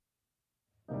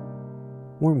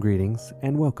Warm greetings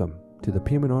and welcome to the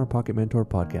PM&R Pocket Mentor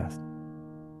podcast,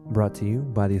 brought to you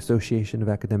by the Association of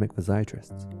Academic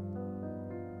Physiatrists.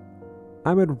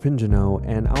 I'm Edward Pingenot,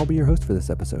 and I'll be your host for this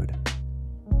episode.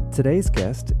 Today's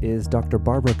guest is Dr.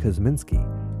 Barbara Kosminski.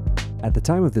 At the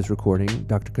time of this recording,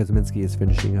 Dr. Kosminski is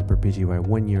finishing up her PGY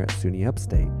 1 year at SUNY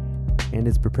Upstate and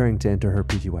is preparing to enter her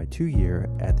PGY 2 year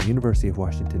at the University of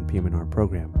Washington PM&R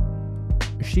program.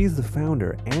 She's the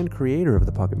founder and creator of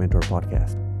the Pocket Mentor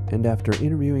podcast, and after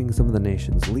interviewing some of the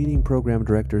nation's leading program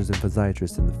directors and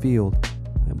physiatrists in the field,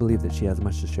 I believe that she has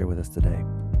much to share with us today.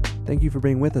 Thank you for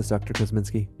being with us, Dr.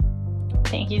 Kosminski.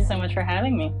 Thank you so much for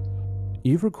having me.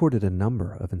 You've recorded a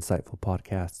number of insightful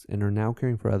podcasts and are now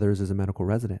caring for others as a medical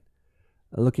resident.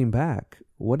 Looking back,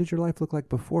 what did your life look like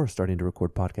before starting to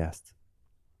record podcasts?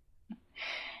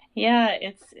 Yeah,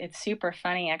 it's super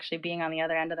funny actually being on the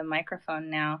other end of the microphone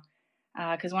now.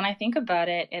 Because when I think about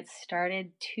it, it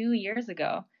started 2 years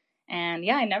ago. And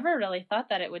yeah, I never really thought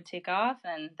that it would take off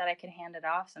and that I could hand it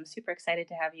off. So I'm super excited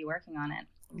to have you working on it.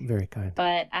 Very kind.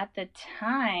 But at the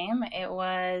time, it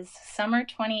was summer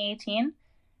 2018,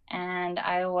 and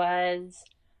I was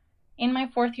in my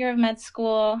fourth year of med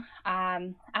school.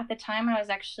 At the time, I was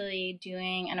actually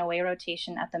doing an away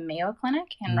rotation at the Mayo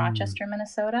Clinic in Rochester,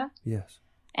 Minnesota. Yes.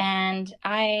 And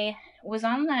I was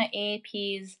on the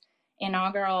AAP's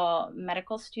inaugural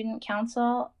medical student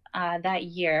council that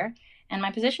year, and my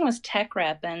position was tech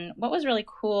rep. And what was really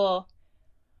cool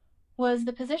was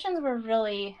the positions were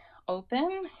really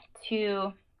open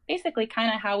to basically kind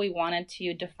of how we wanted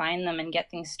to define them and get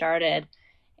things started.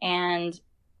 And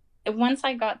once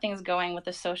I got things going with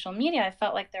the social media, I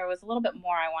felt like there was a little bit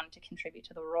more I wanted to contribute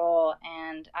to the role.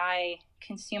 And I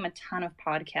consume a ton of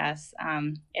podcasts.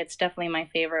 It's definitely my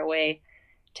favorite way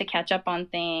to catch up on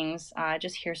things,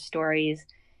 just hear stories.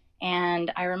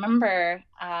 And I remember,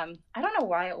 I don't know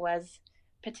why it was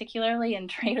particularly in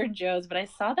Trader Joe's, but I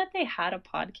saw that they had a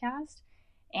podcast.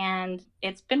 And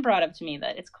it's been brought up to me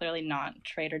that it's clearly not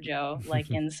Trader Joe,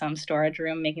 like in some storage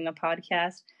room making the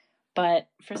podcast. But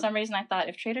for some reason, I thought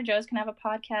if Trader Joe's can have a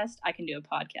podcast, I can do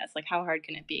a podcast. Like, how hard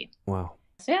can it be? Wow.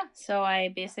 So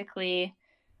I basically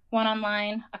went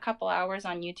online. A couple hours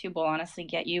on YouTube will honestly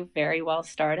get you very well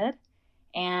started.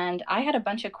 And I had a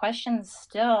bunch of questions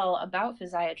still about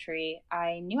physiatry.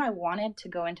 I knew I wanted to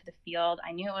go into the field.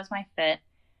 I knew it was my fit,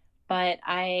 but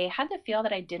I had the feel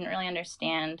that I didn't really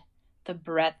understand the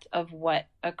breadth of what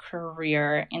a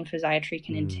career in physiatry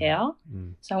can entail.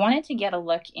 So I wanted to get a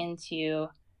look into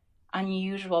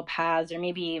unusual paths, or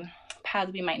maybe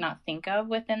paths we might not think of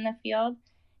within the field.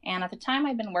 And at the time,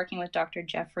 I'd been working with Dr.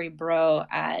 Jeffrey Bro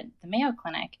at the Mayo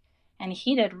Clinic, and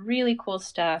he did really cool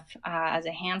stuff as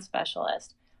a hand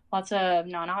specialist. Lots of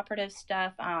non-operative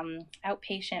stuff,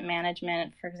 outpatient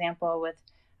management, for example, with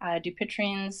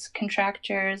Dupuytren's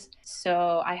contractures.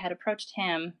 So I had approached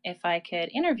him if I could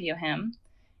interview him,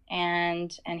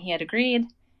 and he had agreed,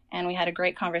 and we had a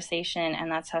great conversation,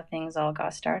 and that's how things all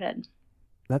got started.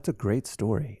 That's a great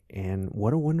story, and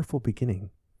what a wonderful beginning.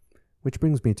 Which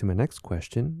brings me to my next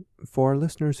question. For our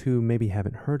listeners who maybe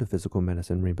haven't heard of physical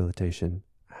medicine rehabilitation,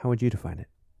 how would you define it?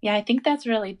 Yeah, I think that's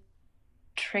really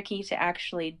tricky to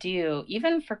actually do,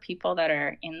 even for people that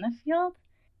are in the field.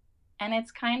 And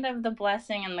it's kind of the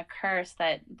blessing and the curse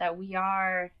that we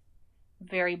are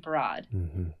very broad.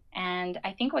 And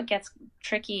I think what gets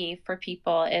tricky for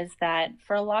people is that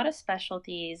for a lot of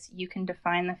specialties, you can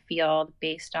define the field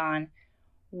based on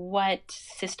what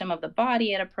system of the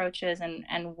body it approaches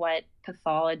and what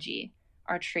pathology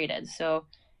are treated. So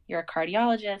you're a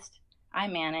cardiologist, I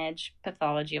manage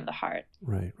pathology of the heart.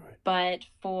 Right. But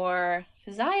for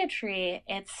physiatry,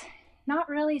 it's not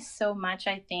really so much,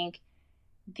 I think,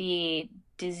 the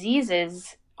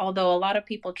diseases, although a lot of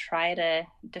people try to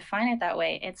define it that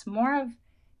way. It's more of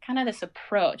kind of this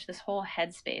approach, this whole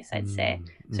headspace, I'd say.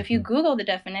 So if you Google the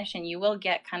definition, you will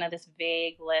get kind of this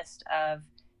vague list of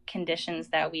conditions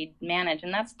that we manage,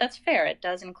 and that's fair. It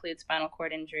does include spinal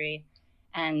cord injury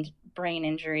and brain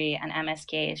injury and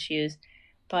MSK issues,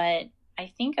 but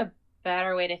I think a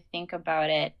better way to think about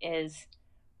it is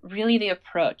really the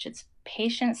approach. It's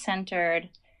patient-centered,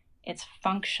 it's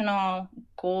functional,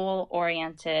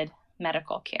 goal-oriented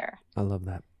medical care. I love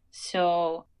that.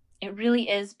 So it really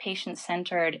is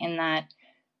patient-centered in that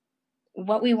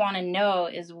what we want to know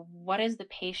is what is the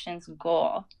patient's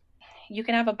goal. You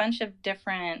can have a bunch of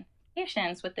different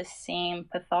patients with the same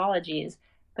pathologies,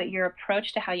 but your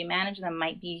approach to how you manage them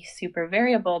might be super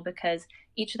variable because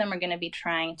each of them are going to be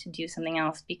trying to do something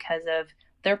else because of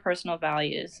their personal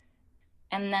values.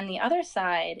 And then the other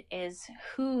side is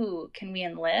who can we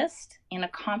enlist in a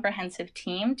comprehensive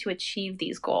team to achieve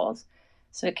these goals?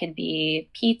 So it could be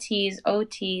PTs,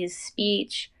 OTs,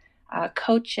 speech,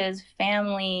 coaches,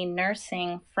 family,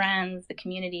 nursing, friends, the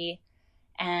community.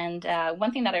 And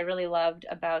one thing that I really loved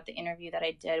about the interview that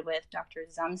I did with Dr.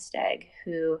 Zumsteg,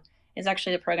 who is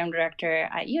actually the program director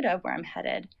at UW, where I'm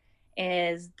headed,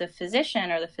 is the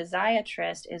physician or the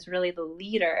physiatrist is really the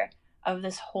leader of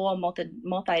this whole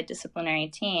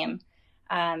multidisciplinary team.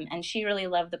 And she really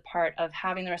loved the part of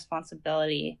having the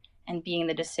responsibility and being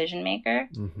the decision maker.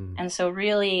 Mm-hmm. And so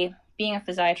really being a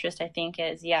physiatrist, I think,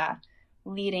 is,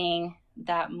 leading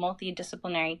that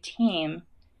multidisciplinary team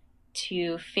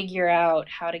to figure out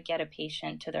how to get a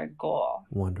patient to their goal.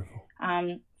 Wonderful.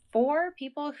 For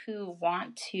people who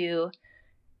want to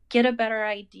get a better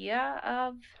idea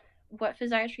of what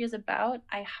physiatry is about,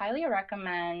 I highly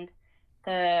recommend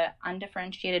the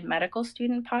Undifferentiated Medical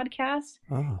Student podcast.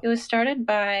 Oh. It was started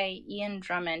by Ian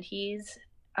Drummond. He's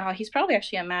probably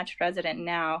actually a Match resident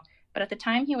now, but at the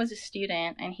time he was a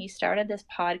student, and he started this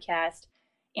podcast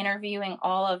interviewing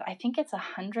all of, I think it's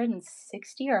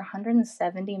 160 or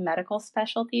 170 medical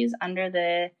specialties under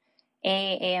the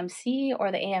AAMC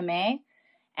or the AMA.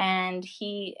 And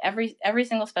he, every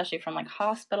single specialty, from like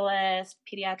hospitalist,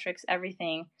 pediatrics,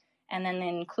 everything. And then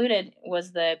included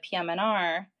was the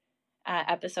PM&R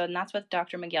episode, and that's with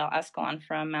Dr. Miguel Escalon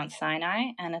from Mount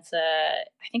Sinai. And I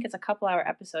think it's a couple hour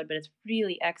episode, but it's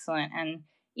really excellent. And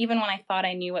even when I thought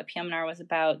I knew what PM&R was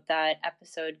about, that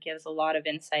episode gives a lot of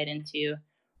insight into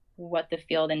what the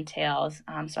field entails.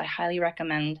 So I highly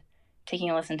recommend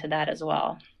taking a listen to that as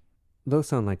well. Those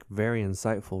sound like very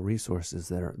insightful resources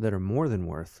that are more than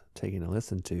worth taking a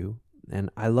listen to. And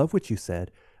I love what you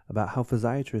said about how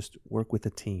physiatrists work with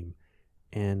a team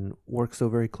and work so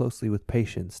very closely with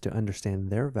patients to understand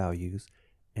their values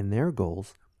and their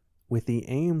goals, with the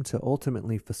aim to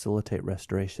ultimately facilitate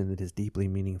restoration that is deeply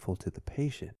meaningful to the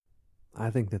patient.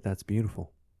 I think that that's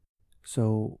beautiful.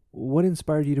 So what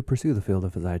inspired you to pursue the field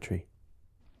of physiatry?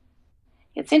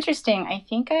 It's interesting. I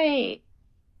think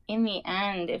in the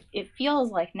end, it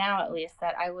feels like now at least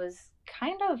that I was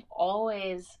kind of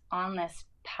always on this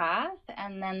path,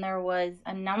 and then there was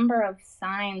a number of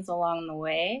signs along the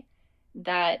way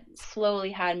that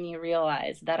slowly had me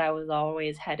realize that I was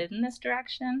always headed in this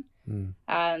direction.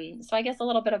 So I guess a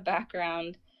little bit of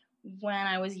background. When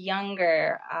I was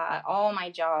younger, all my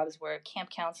jobs were camp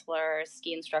counselor,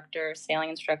 ski instructor, sailing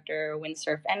instructor,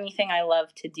 windsurf, anything I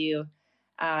loved to do.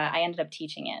 I ended up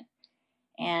teaching it.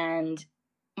 And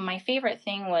my favorite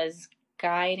thing was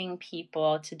guiding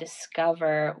people to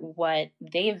discover what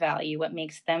they value, what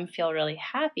makes them feel really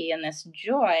happy, and this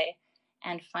joy,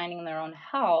 and finding their own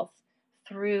health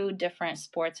through different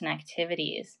sports and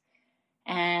activities.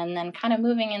 And then kind of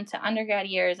moving into undergrad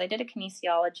years, I did a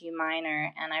kinesiology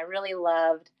minor, and I really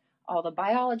loved all the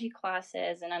biology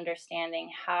classes and understanding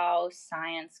how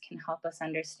science can help us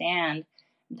understand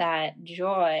that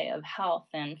joy of health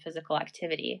and physical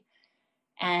activity.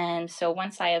 And so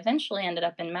once I eventually ended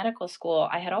up in medical school,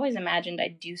 I had always imagined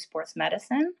I'd do sports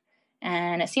medicine,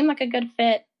 and it seemed like a good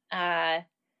fit.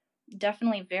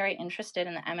 Definitely very interested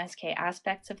in the MSK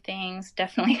aspects of things.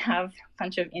 Definitely have a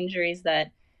bunch of injuries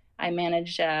that I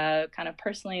manage kind of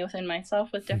personally within myself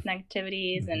with different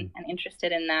activities, and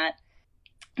interested in that.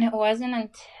 And it wasn't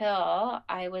until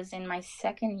I was in my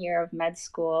second year of med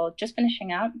school, just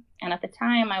finishing up, and at the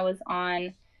time I was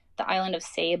on the island of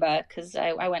Saba, because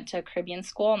I went to Caribbean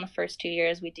school, and the first 2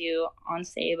 years we do on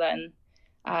Saba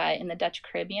and in the Dutch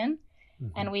Caribbean.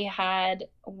 And we had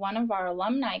one of our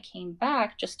alumni came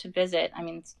back just to visit. I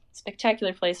mean, it's a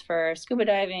spectacular place for scuba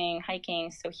diving,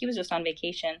 hiking. So he was just on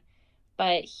vacation,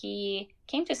 but he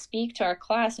came to speak to our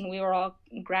class, and we were all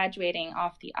graduating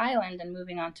off the island and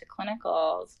moving on to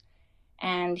clinicals.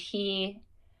 And he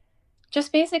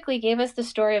just basically gave us the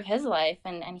story of his life.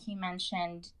 And he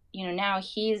mentioned, now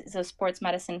he's a sports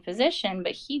medicine physician,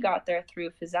 but he got there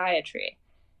through physiatry.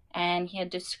 And he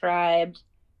had described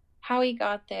how he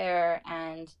got there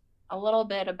and a little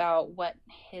bit about what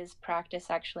his practice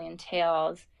actually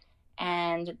entails,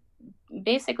 and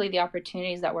basically the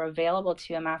opportunities that were available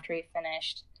to him after he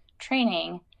finished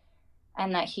training,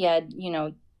 and that he had,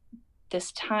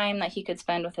 this time that he could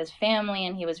spend with his family,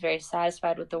 and he was very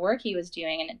satisfied with the work he was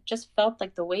doing. And it just felt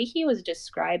like the way he was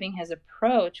describing his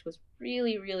approach was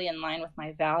really, really in line with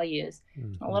my values.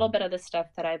 A little bit of the stuff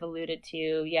that I've alluded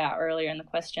to, earlier in the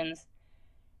questions.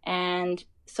 And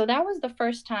so that was the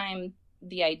first time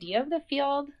the idea of the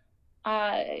field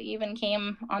even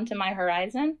came onto my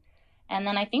horizon. And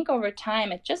then I think over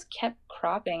time, it just kept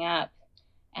cropping up.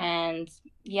 And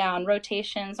on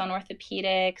rotations on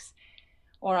orthopedics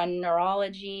or on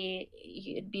neurology,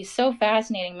 it'd be so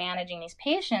fascinating managing these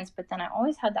patients. But then I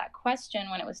always had that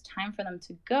question when it was time for them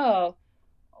to go,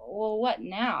 well, what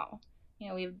now?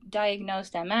 We've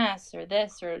diagnosed MS or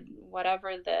this or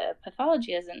whatever the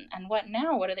pathology is, and what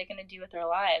now? What are they going to do with their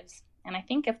lives? And I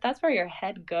think if that's where your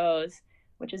head goes,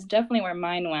 which is definitely where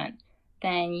mine went,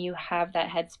 then you have that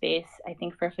headspace, I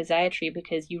think, for physiatry,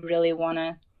 because you really want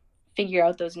to figure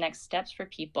out those next steps for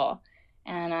people.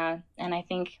 And I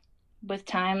think with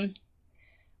time,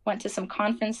 went to some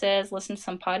conferences, listened to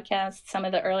some podcasts. Some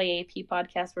of the early AP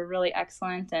podcasts were really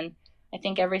excellent, and I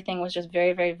think everything was just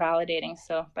very, very validating.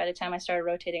 So by the time I started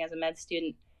rotating as a med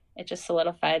student, it just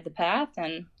solidified the path.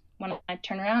 And when I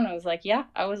turned around, I was like, yeah,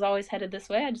 I was always headed this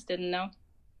way. I just didn't know.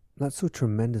 That's so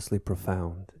tremendously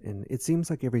profound, and it seems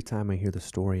like every time I hear the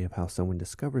story of how someone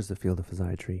discovers the field of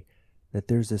physiatry, that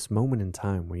there's this moment in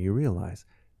time where you realize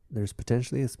there's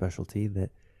potentially a specialty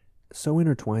that so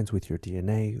intertwines with your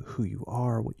DNA, who you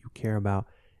are, what you care about,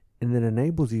 and that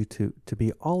enables you to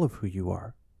be all of who you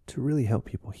are, to really help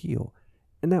people heal.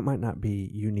 And that might not be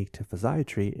unique to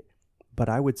physiatry, but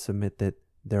I would submit that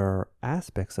there are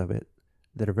aspects of it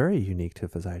that are very unique to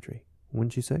physiatry,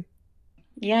 wouldn't you say?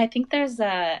 Yeah, I think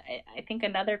I think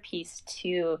another piece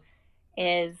too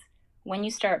is when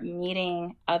you start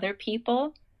meeting other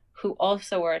people who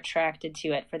also are attracted to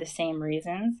it for the same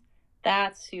reasons.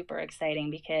 That's super exciting,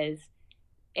 because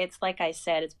it's like I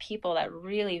said, it's people that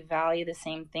really value the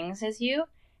same things as you,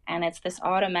 and it's this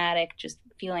automatic just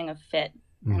feeling of fit.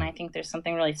 And I think there's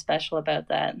something really special about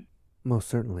that. Most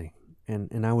certainly.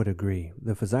 And I would agree.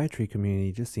 The physiatry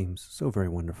community just seems so very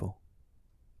wonderful.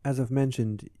 As I've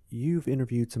mentioned, you've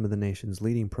interviewed some of the nation's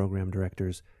leading program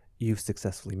directors. You've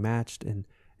successfully matched, and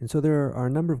so there are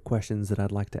a number of questions that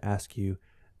I'd like to ask you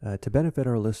to benefit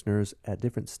our listeners at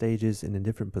different stages and in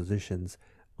different positions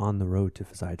on the road to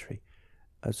physiatry.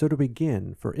 So to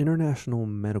begin, for international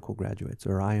medical graduates,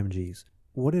 or IMGs,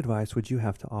 what advice would you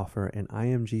have to offer an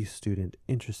IMG student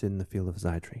interested in the field of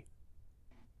physiatry?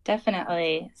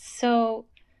 Definitely. So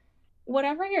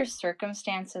whatever your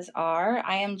circumstances are,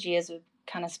 IMG is a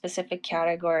kind of specific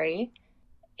category.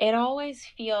 It always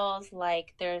feels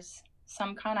like there's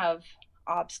some kind of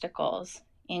obstacles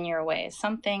in your way,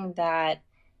 something that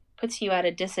puts you at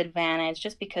a disadvantage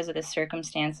just because of the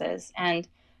circumstances. And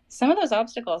some of those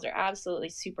obstacles are absolutely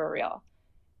super real.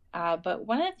 But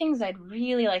one of the things I'd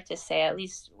really like to say, at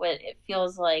least what it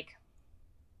feels like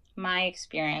my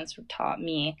experience taught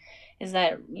me, is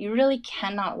that you really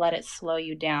cannot let it slow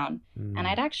you down. And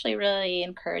I'd actually really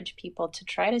encourage people to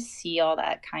try to see all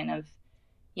that kind of,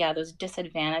 those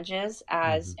disadvantages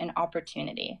as an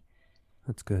opportunity.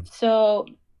 That's good. So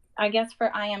I guess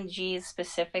for IMGs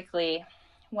specifically,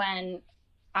 when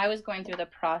I was going through the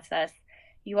process,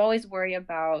 you always worry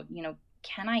about,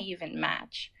 can I even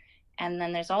match? And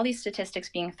then there's all these statistics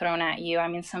being thrown at you. I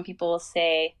mean, some people will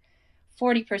say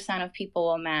 40% of people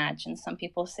will match, and some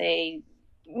people say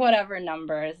whatever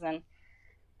numbers.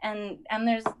 And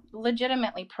there's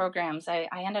legitimately programs. I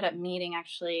ended up meeting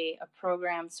actually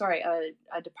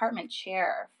a department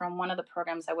chair from one of the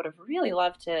programs I would have really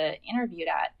loved to interview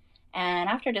at. And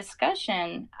after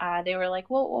discussion, they were like,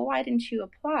 well, why didn't you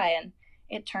apply? And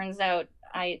it turns out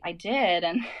I did,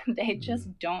 and they just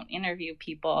don't interview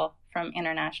people from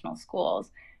international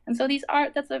schools. And so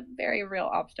that's a very real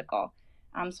obstacle.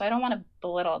 So I don't want to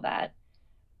belittle that.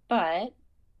 But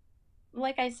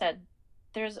like I said,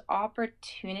 there's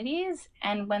opportunities,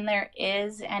 and when there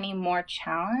is any more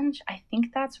challenge, I think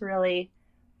that's really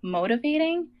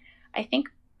motivating. I think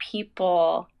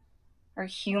people are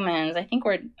humans. I think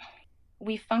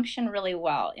we function really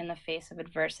well in the face of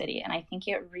adversity, and I think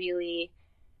it really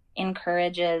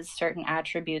encourages certain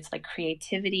attributes like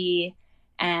creativity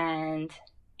and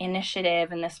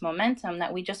initiative and this momentum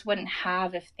that we just wouldn't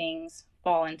have if things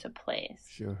fall into place.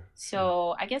 Sure.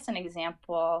 So I guess an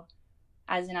example,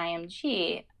 as an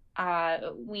IMG,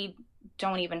 we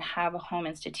don't even have a home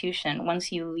institution.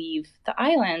 Once you leave the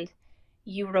island,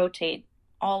 you rotate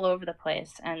all over the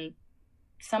place. And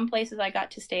some places I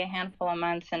got to stay a handful of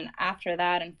months. And after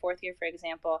that, in fourth year, for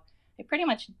example, I pretty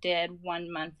much did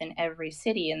 1 month in every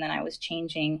city. And then I was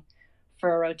changing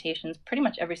for rotations pretty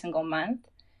much every single month.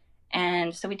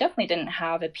 And so we definitely didn't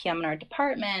have a PM in our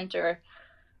department,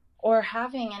 or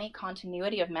having any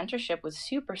continuity of mentorship was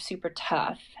super, super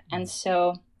tough. And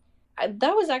so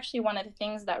that was actually one of the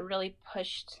things that really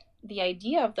pushed the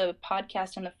idea of the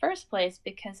podcast in the first place,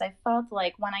 because I felt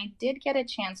like when I did get a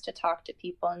chance to talk to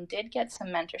people and did get some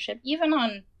mentorship, even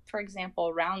on, for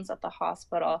example, rounds at the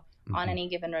hospital on any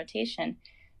given rotation,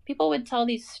 people would tell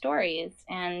these stories.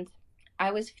 And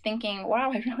I was thinking,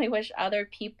 wow, I really wish other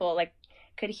people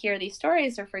could hear these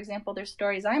stories, or for example, there's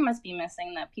stories I must be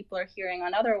missing that people are hearing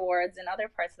on other wards in other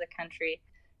parts of the country.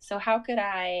 So how could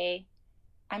I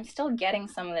I'm still getting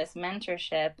some of this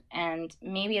mentorship, and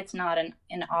maybe it's not an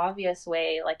obvious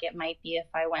way like it might be if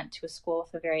I went to a school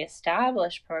with a very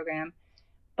established program,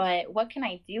 but what can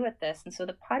I do with this? And so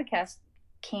the podcast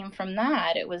came from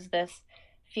that. It was this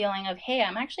feeling of, hey,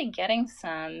 I'm actually getting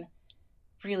some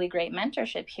really great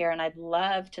mentorship here, and I'd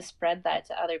love to spread that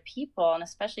to other people, and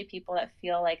especially people that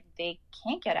feel like they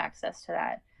can't get access to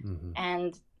that. Mm-hmm.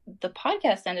 And the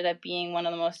podcast ended up being one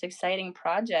of the most exciting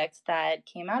projects that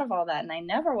came out of all that. And I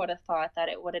never would have thought that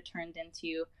it would have turned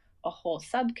into a whole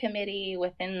subcommittee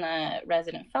within the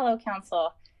resident fellow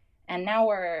council. And now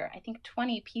we're, I think,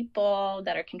 20 people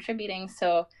that are contributing.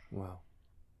 So wow.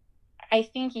 I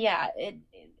think, yeah,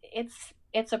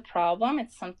 it's a problem.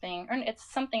 It's something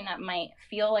that might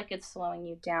feel like it's slowing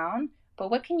you down. But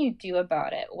what can you do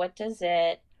about it? What does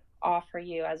it offer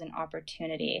you as an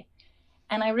opportunity?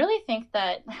 And I really think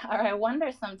that, or I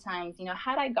wonder sometimes,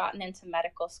 had I gotten into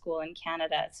medical school in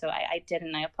Canada, so I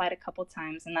didn't, I applied a couple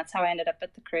times, and that's how I ended up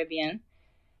at the Caribbean.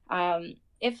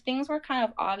 If things were kind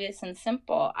of obvious and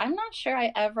simple, I'm not sure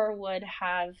I ever would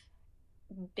have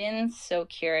been so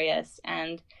curious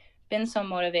and been so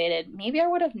motivated. Maybe I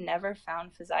would have never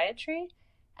found physiatry,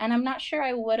 and I'm not sure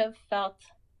I would have felt,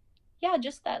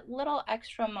 just that little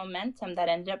extra momentum that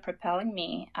ended up propelling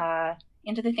me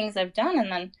into the things I've done. And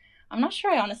then I'm not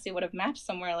sure I honestly would have matched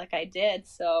somewhere like I did.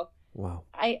 So wow.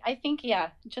 I think,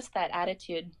 just that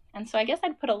attitude. And so I guess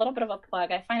I'd put a little bit of a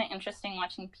plug. I find it interesting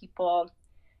watching people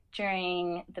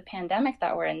during the pandemic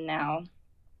that we're in now.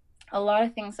 A lot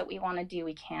of things that we want to do,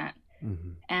 we can't.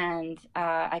 Mm-hmm. And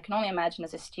I can only imagine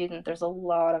as a student, there's a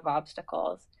lot of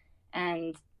obstacles.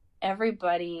 And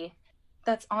everybody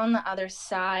that's on the other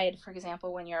side, for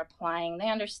example, when you're applying, they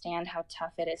understand how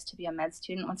tough it is to be a med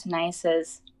student. What's nice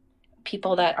is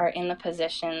people that are in the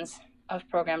positions of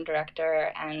program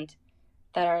director and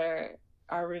that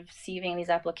are receiving these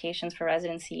applications for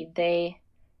residency,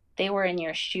 they were in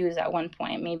your shoes at one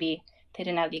point. Maybe they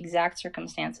didn't have the exact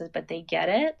circumstances, but they get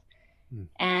it.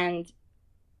 And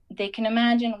they can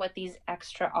imagine what these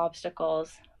extra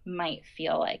obstacles might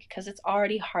feel like, because it's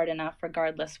already hard enough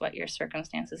regardless what your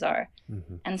circumstances are.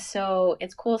 Mm-hmm. And so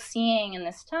it's cool seeing in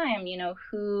this time,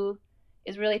 who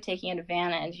is really taking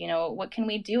advantage. What can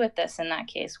we do with this in that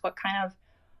case? What kind of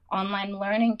online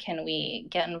learning can we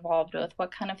get involved with?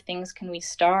 What kind of things can we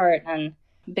start and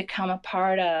become a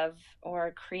part of,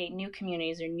 or create new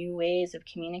communities or new ways of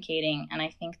communicating? And I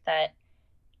think that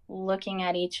looking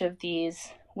at each of these,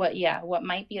 what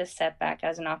might be a setback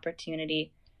as an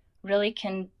opportunity, really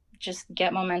can just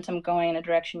get momentum going in a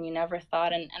direction you never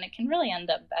thought, and it can really end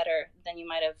up better than you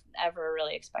might have ever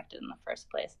really expected in the first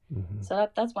place. Mm-hmm. So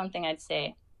that's one thing I'd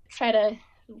say. Try to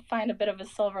find a bit of a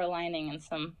silver lining in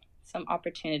some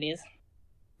opportunities.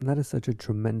 That is such a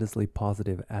tremendously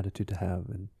positive attitude to have,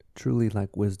 and truly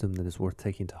like wisdom that is worth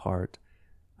taking to heart.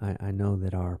 I know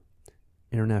that our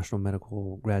international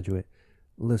medical graduate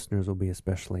listeners will be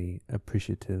especially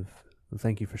appreciative.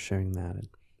 Thank you for sharing that. And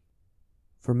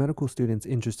for medical students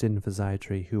interested in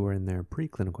physiatry who are in their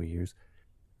preclinical years,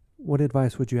 what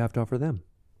advice would you have to offer them?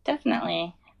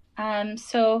 Definitely.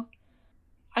 So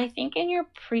I think in your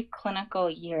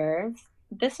preclinical years,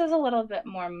 this is a little bit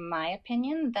more my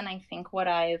opinion than I think what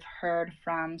I've heard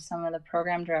from some of the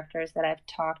program directors that I've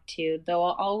talked to, though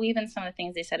I'll weave in some of the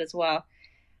things they said as well.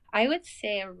 I would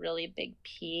say a really big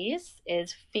piece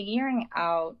is figuring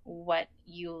out what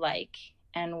you like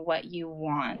and what you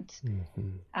want.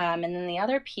 Mm-hmm. And then the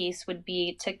other piece would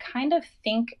be to kind of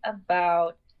think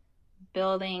about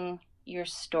building your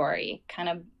story, kind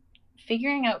of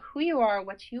figuring out who you are,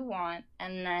 what you want,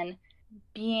 and then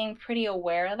being pretty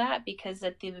aware of that, because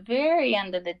at the very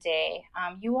end of the day,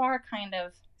 you are kind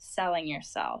of selling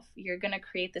yourself. You're going to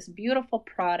create this beautiful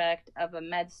product of a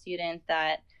med student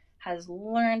that has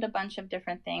learned a bunch of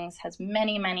different things, has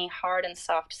many, many hard and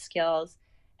soft skills,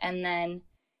 and then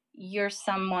you're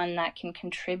someone that can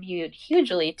contribute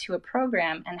hugely to a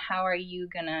program, and how are you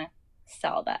going to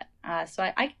sell that? So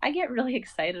I get really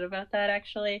excited about that,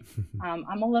 actually.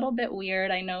 I'm a little bit weird.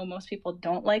 I know most people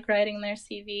don't like writing their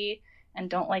CV and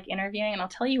don't like interviewing, and I'll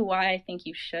tell you why I think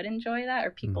you should enjoy that,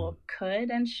 or people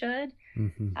could and should.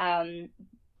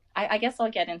 I guess I'll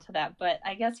get into that, but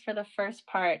I guess for the first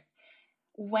part,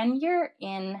 when you're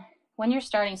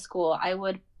starting school, I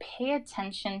would pay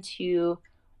attention to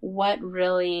what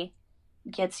really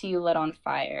gets you lit on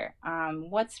fire.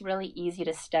 What's really easy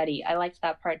to study. I liked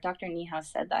that part. Dr. Niehaus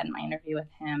said that in my interview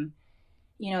with him.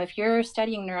 If you're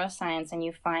studying neuroscience and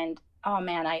you find, oh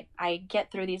man, I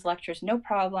get through these lectures, no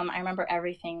problem. I remember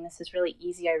everything. This is really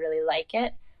easy. I really like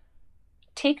it.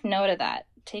 Take note of that.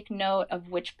 Take note of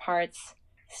which parts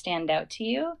stand out to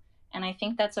you. And I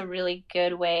think that's a really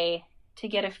good way to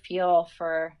get a feel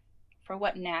for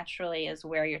what naturally is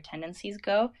where your tendencies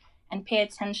go, and pay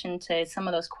attention to some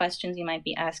of those questions you might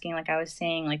be asking. Like I was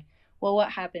saying, like, well,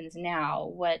 what happens now?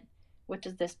 What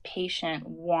does this patient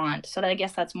want? So I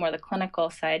guess that's more the clinical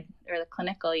side or the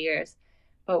clinical years.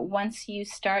 But once you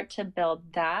start to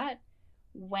build that,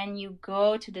 when you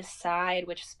go to decide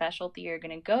which specialty you're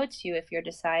going to go to, if you're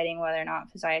deciding whether or not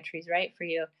physiatry is right for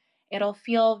you, it'll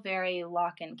feel very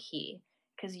lock and key,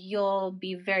 because you'll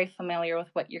be very familiar with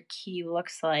what your key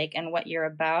looks like and what you're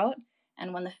about.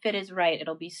 And when the fit is right,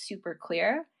 it'll be super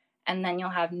clear. And then you'll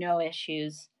have no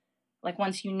issues. Like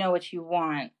once you know what you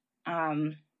want,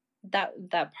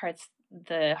 that part's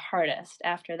the hardest.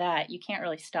 After that, you can't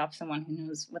really stop someone who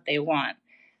knows what they want.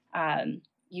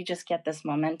 You just get this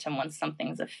momentum when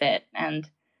something's a fit and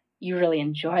you really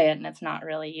enjoy it and it's not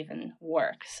really even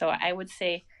work. So I would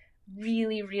say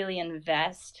really, really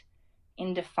invest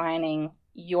in defining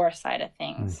your side of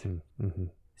things.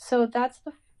 So that's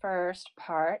the first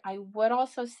part. I would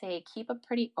also say keep a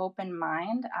pretty open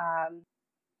mind.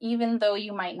 Even though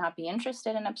you might not be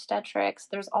interested in obstetrics,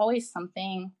 there's always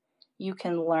something you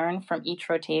can learn from each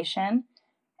rotation.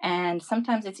 And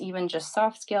sometimes it's even just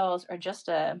soft skills or just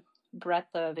a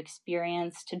breadth of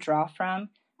experience to draw from.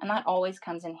 And that always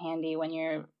comes in handy when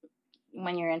you're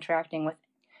interacting with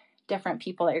different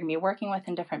people that you're going to be working with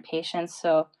and different patients.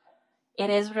 So it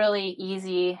is really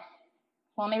easy.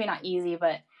 Well, maybe not easy,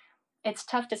 but it's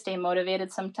tough to stay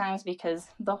motivated sometimes because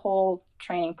the whole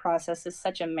training process is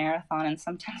such a marathon, and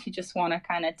sometimes you just want to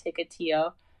kind of take a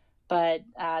TO. But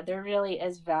there really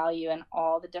is value in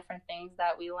all the different things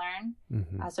that we learn.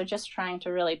 So just trying to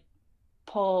really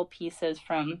pull pieces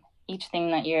from each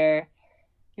thing that you're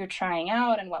trying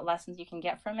out and what lessons you can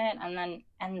get from it.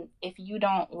 And if you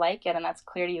don't like it and that's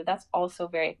clear to you, that's also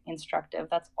very instructive.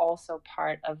 That's also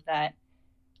part of that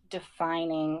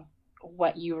defining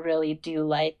what you really do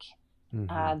like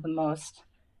the most,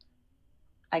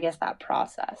 I guess, that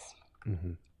process.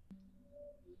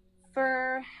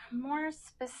 For more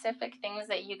specific things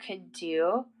that you could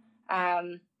do,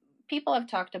 people have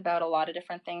talked about a lot of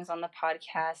different things on the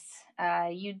podcast.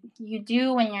 You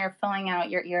do, when you're filling out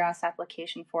your ERAS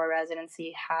application for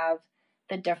residency, have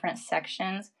the different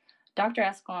sections. Dr.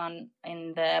 Escalon,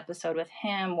 in the episode with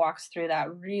him, walks through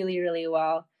that really, really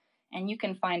well. And you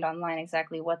can find online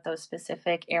exactly what those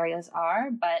specific areas are.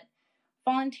 But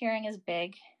volunteering is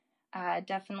big.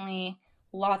 Definitely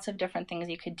lots of different things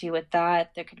you could do with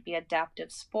that. There could be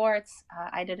adaptive sports.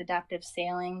 I did adaptive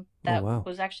sailing. That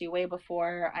was actually way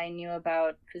before I knew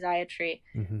about physiatry,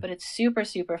 but it's super,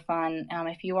 super fun.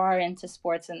 If you are into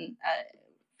sports and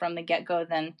from the get-go,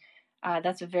 then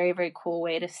that's a very, very cool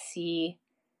way to see,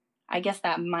 I guess,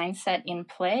 that mindset in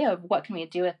play of what can we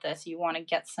do with this? You want to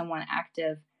get someone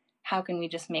active. How can we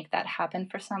just make that happen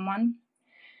for someone?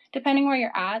 Depending where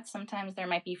you're at, sometimes there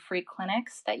might be free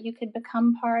clinics that you could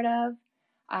become part of.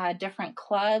 Different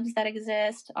clubs that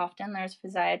exist. Often there's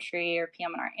physiatry or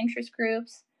PM&R interest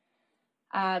groups.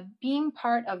 Being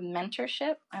part of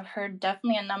mentorship. I've heard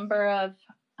definitely a number of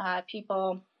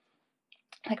people,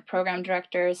 like program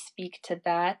directors, speak to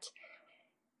that.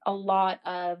 A lot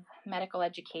of medical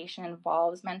education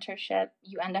involves mentorship.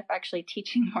 You end up actually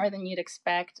teaching more than you'd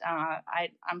expect.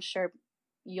 I'm sure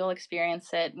you'll experience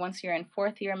it once you're in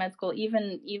fourth year med school.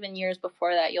 Even years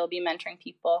before that, you'll be mentoring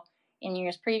people in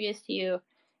years previous to you.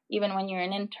 Even when you're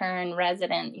an intern,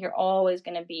 resident, you're always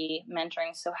going to be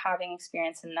mentoring. So having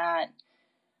experience in that,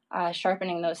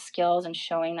 sharpening those skills and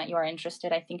showing that you are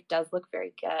interested, I think does look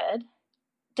very good.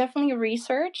 Definitely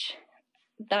research.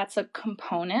 That's a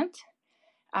component.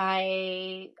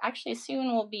 I actually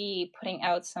soon will be putting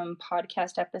out some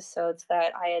podcast episodes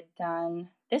that I had done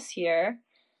this year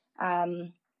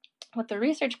with the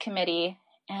research committee,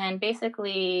 and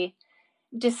basically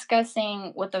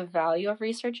discussing what the value of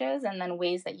research is and then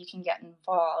ways that you can get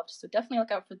involved. So definitely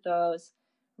look out for those.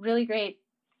 Really great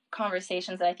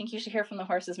conversations that I think you should hear from the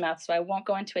horse's mouth, so I won't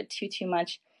go into it too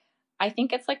much. I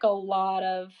think it's like a lot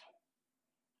of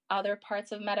other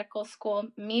parts of medical school.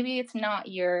 Maybe it's not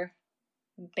your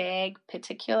bag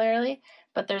particularly,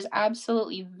 but there's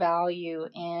absolutely value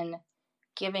in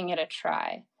giving it a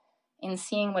try, in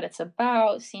seeing what it's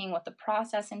about, seeing what the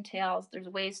process entails. There's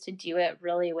ways to do it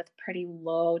really with pretty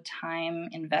low time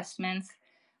investments.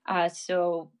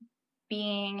 So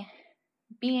being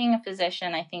a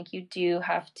physician, I think you do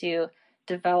have to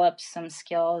develop some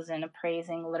skills in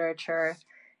appraising literature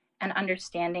and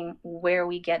understanding where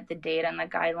we get the data and the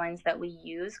guidelines that we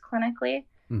use clinically.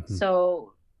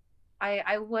 So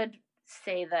I would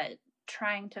say that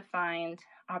trying to find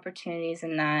opportunities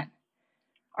in that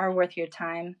are worth your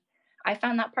time. I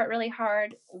found that part really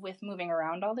hard with moving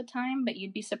around all the time, but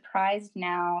you'd be surprised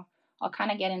now. I'll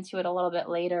kind of get into it a little bit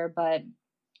later, but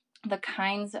the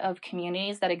kinds of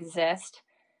communities that exist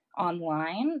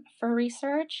online for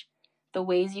research, the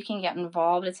ways you can get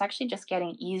involved, it's actually just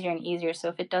getting easier and easier. So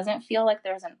if it doesn't feel like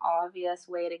there's an obvious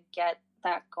way to get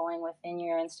that going within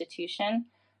your institution,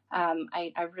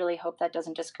 I really hope that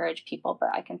doesn't discourage people, but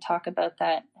I can talk about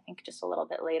that, I think, just a little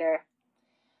bit later.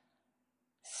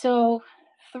 So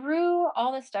through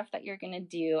all the stuff that you're going to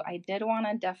do, I did want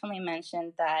to definitely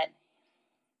mention that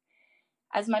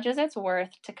as much as it's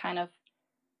worth to kind of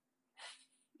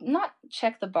not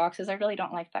check the boxes, I really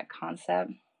don't like that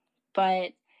concept,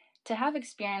 but to have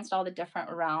experienced all the different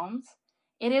realms,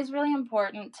 it is really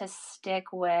important to stick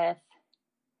with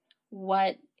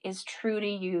what is true to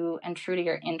you and true to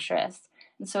your interests.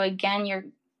 And so again,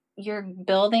 you're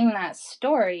building that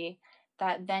story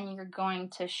that then you're going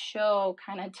to show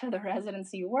kind of to the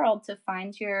residency world to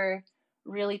find your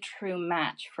really true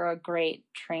match for a great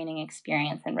training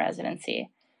experience in residency.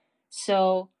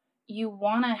 So you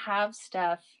want to have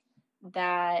stuff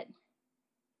that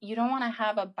you don't want to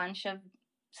have a bunch of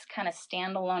kind of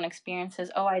standalone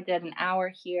experiences. Oh, I did an hour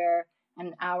here,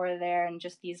 an hour there, and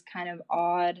just these kind of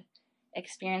odd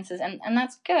experiences. And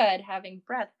that's good, having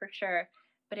breadth for sure.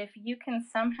 But if you can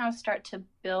somehow start to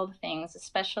build things,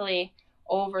 especially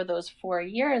over those 4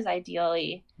 years,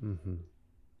 ideally,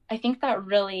 I think that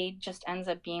really just ends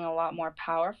up being a lot more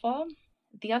powerful.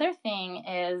 The other thing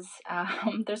is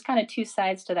there's kind of two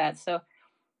sides to that. So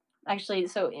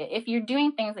if you're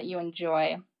doing things that you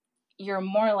enjoy, you're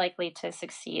more likely to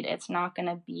succeed. It's not going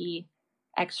to be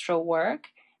extra work.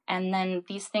 And then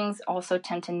these things also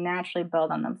tend to naturally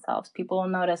build on themselves. People will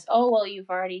notice, oh, well, you've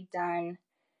already done,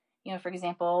 for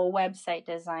example, website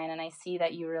design, and I see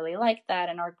that you really like that,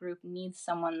 and our group needs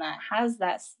someone that has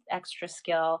that extra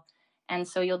skill. And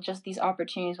so these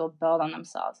opportunities will build on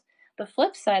themselves. The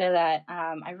flip side of that,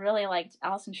 I really liked,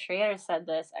 Allison Schrader said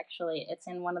this, actually, it's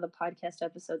in one of the podcast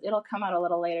episodes. It'll come out a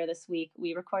little later this week.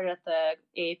 We recorded at the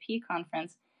AAP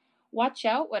conference. Watch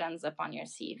out what ends up on your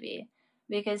CV,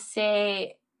 because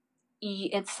say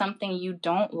it's something you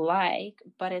don't like,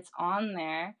 but it's on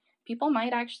there, people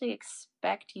might actually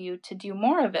expect you to do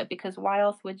more of it, because why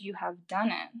else would you have done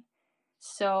it?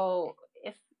 So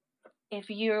if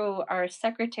you are a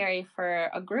secretary for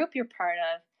a group you're part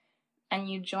of and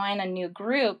you join a new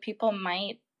group, people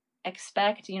might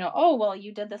expect, oh, well,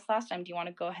 you did this last time. Do you want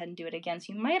to go ahead and do it again?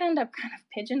 So you might end up kind of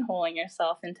pigeonholing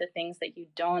yourself into things that you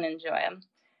don't enjoy.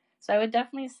 So I would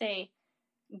definitely say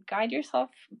guide yourself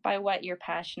by what you're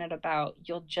passionate about.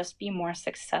 You'll just be more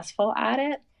successful at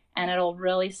it, and it'll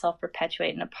really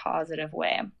self-perpetuate in a positive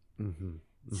way.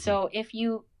 So if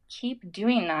you keep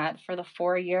doing that for the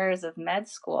 4 years of med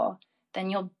school, then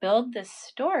you'll build this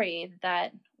story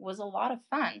that was a lot of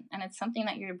fun, and it's something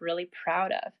that you're really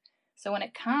proud of. So when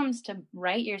it comes to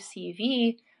write your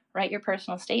CV, write your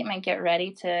personal statement, get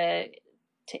ready to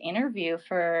interview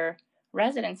for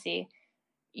residency,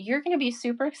 you're going to be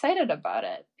super excited about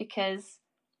it, because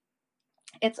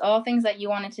it's all things that you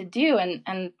wanted to do.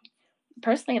 And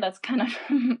personally, that's kind of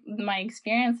my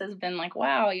experience has been like,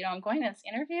 wow, I'm going to this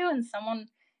interview and someone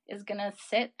is going to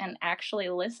sit and actually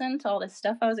listen to all this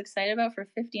stuff I was excited about for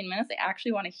 15 minutes. They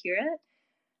actually want to hear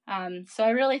it. So I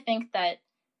really think that,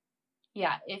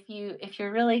 yeah, if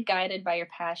you're really guided by your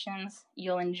passions,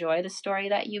 you'll enjoy the story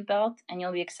that you built and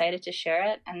you'll be excited to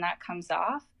share it. And that comes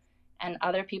off, and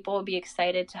other people will be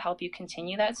excited to help you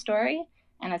continue that story.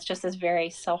 And it's just this very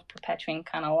self-perpetuating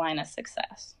kind of line of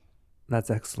success. That's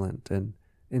excellent.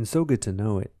 And so good to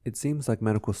know. It seems like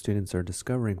medical students are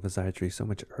discovering physiatry so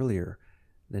much earlier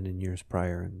than in years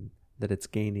prior, and that it's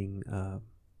gaining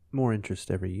more interest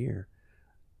every year.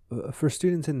 For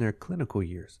students in their clinical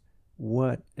years,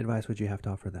 what advice would you have to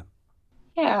offer them?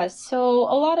 Yeah, so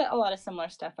a lot of similar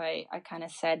stuff I kind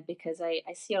of said, because I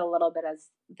see it a little bit as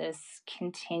this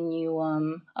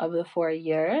continuum of the 4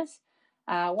 years.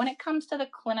 When it comes to the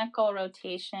clinical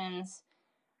rotations,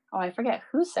 I forget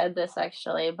who said this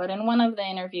actually, but in one of the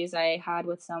interviews I had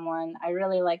with someone, I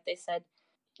really liked, they said,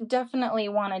 definitely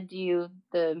want to do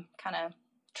the kind of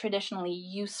traditionally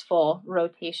useful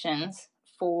rotations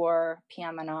for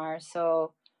PM&R.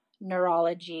 So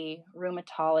neurology,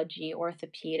 rheumatology,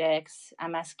 orthopedics,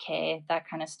 MSK, that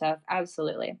kind of stuff.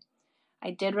 Absolutely.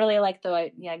 I did really like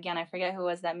again, I forget who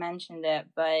was that mentioned it,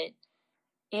 but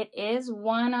it is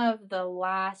one of the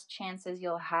last chances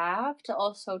you'll have to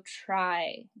also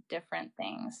try different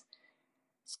things.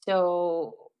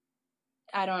 So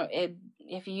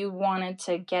if you wanted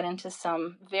to get into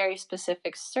some very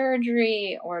specific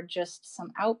surgery or just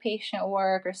some outpatient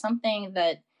work or something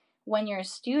that when you're a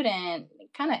student,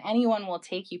 kind of anyone will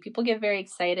take you. People get very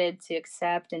excited to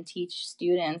accept and teach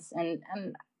students. And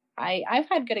I've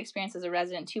had good experience as a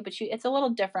resident too, but it's a little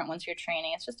different once you're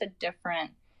training. It's just a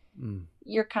different,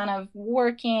 you're kind of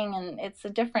working, and it's a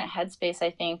different headspace,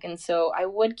 I think. And so I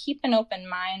would keep an open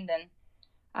mind.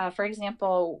 And for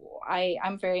example,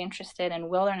 I'm very interested in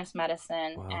wilderness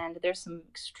medicine. Wow. And there's some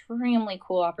extremely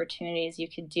cool opportunities you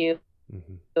could do.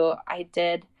 So I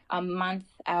did a month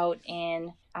out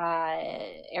in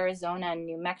Arizona and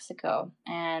New Mexico,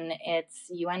 and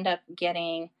you end up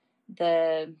getting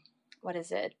the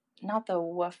not the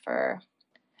WFR,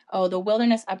 the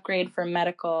wilderness upgrade for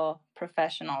medical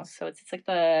professionals. So it's like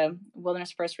the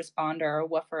wilderness first responder or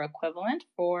WFR equivalent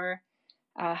for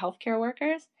healthcare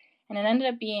workers. And it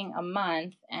ended up being a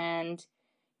month, and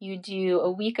you do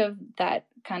a week of that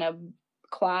kind of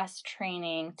class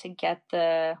training to get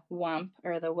the WUMP,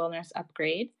 or the wilderness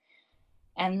upgrade,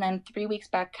 and then 3 weeks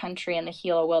backcountry in the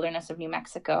Gila wilderness of New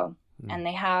Mexico. And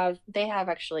they have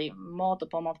actually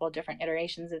multiple different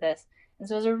iterations of this. And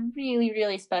so it was a really,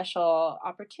 really special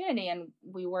opportunity. And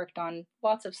we worked on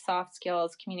lots of soft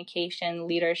skills, communication,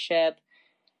 leadership,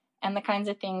 and the kinds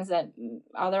of things that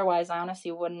otherwise I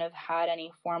honestly wouldn't have had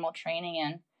any formal training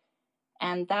in.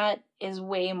 And that is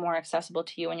way more accessible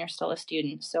to you when you're still a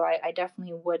student. So I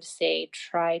definitely would say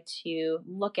try to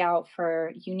look out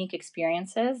for unique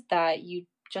experiences that you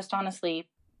just honestly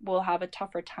will have a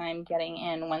tougher time getting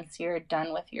in once you're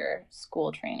done with your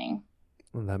school training.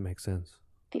 Well, that makes sense.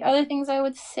 The other things I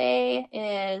would say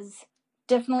is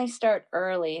definitely start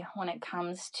early when it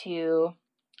comes to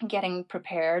getting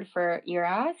prepared for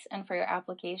ERAS and for your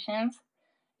applications.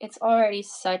 It's already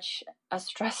such a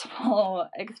stressful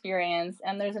experience,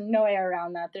 and there's no way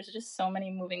around that. There's just so many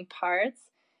moving parts,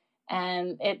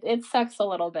 and it sucks a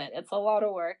little bit. It's a lot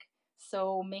of work.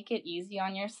 So make it easy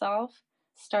on yourself.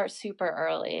 Start super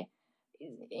early.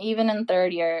 Even in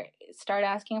third year, start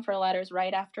asking for letters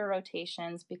right after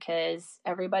rotations, because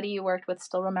everybody you worked with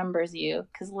still remembers you,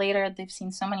 because later they've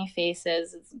seen so many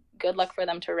faces. It's good luck for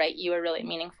them to write you a really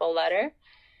meaningful letter.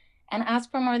 And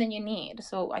ask for more than you need.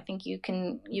 So I think you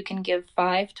can give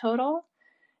 5 total.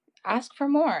 Ask for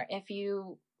more. If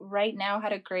you right now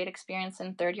had a great experience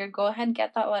in third year, go ahead and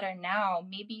get that letter now.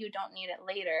 Maybe you don't need it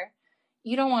later.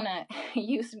 You don't want to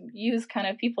use kind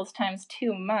of people's time,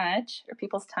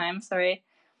 sorry.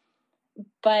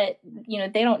 But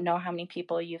they don't know how many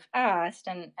people you've asked,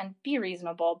 and be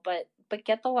reasonable, but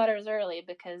get the letters early,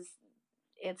 because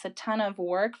it's a ton of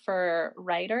work for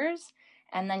writers.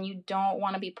 And then you don't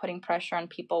want to be putting pressure on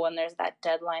people when there's that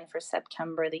deadline for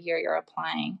September, the year you're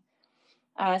applying.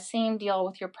 Same deal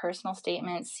with your personal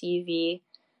statement, CV.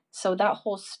 So that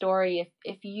whole story,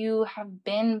 if you have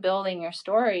been building your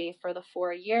story for the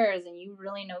 4 years and you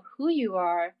really know who you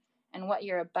are and what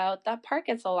you're about, that part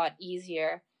gets a lot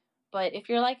easier. But if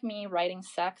you're like me, writing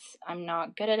sucks. I'm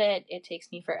not good at it. It takes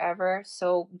me forever.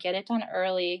 So get it done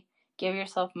early. Give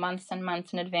yourself months and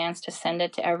months in advance to send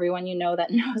it to everyone you know that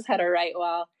knows how to write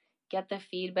well. Get the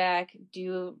feedback,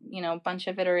 do, a bunch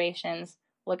of iterations.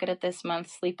 Look at it this month,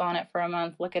 sleep on it for a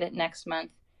month, look at it next month.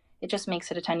 It just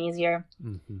makes it a ton easier.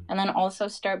 Mm-hmm. And then also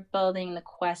start building the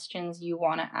questions you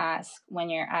want to ask when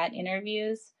you're at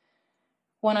interviews.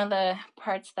 One of the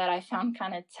parts that I found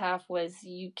kind of tough was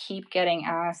you keep getting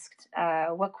asked,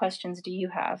 what questions do you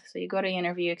have? So you go to the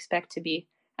interview, expect to be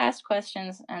asked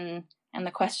questions, and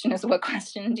the question is, what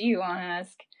question do you want to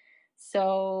ask?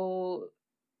 So,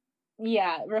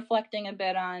 yeah, reflecting a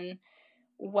bit on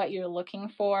what you're looking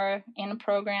for in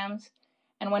programs.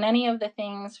 And when any of the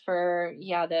things for,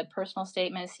 the personal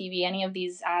statement, CV, any of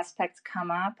these aspects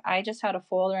come up, I just had a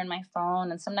folder in my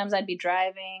phone, and sometimes I'd be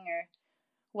driving or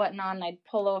whatnot, and I'd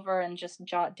pull over and just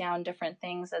jot down different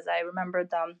things as I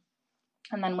remembered them.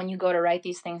 And then when you go to write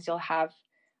these things, you'll have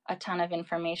a ton of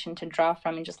information to draw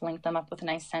from and just link them up with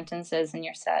nice sentences and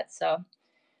you're set. So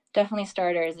definitely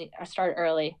start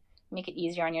early. Make it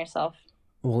easier on yourself.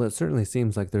 Well, it certainly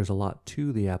seems like there's a lot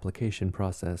to the application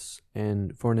process,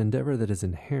 and for an endeavor that is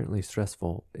inherently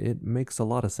stressful, it makes a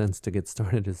lot of sense to get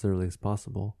started as early as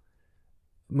possible.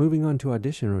 Moving on to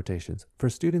audition rotations. For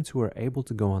students who are able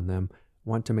to go on them,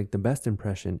 want to make the best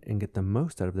impression and get the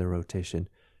most out of their rotation,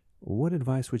 what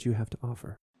advice would you have to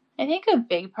offer? I think a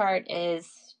big part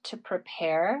is to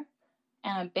prepare,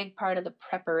 and a big part of the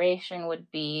preparation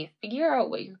would be figure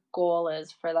out what your goal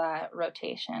is for that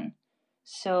rotation.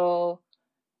 So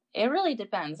it really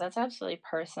depends. That's absolutely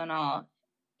personal.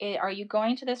 Are you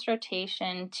going to this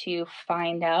rotation to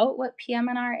find out what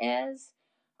PM&R is?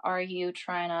 Are you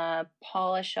trying to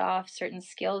polish off certain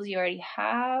skills you already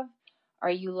have?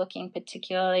 Are you looking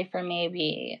particularly for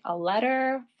maybe a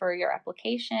letter for your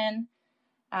application?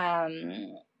 Are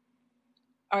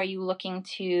you looking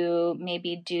to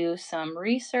maybe do some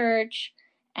research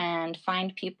and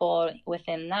find people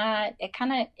within that?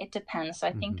 It depends. So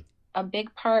I think a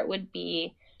big part would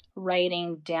be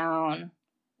writing down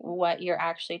what you're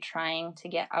actually trying to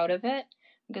get out of it.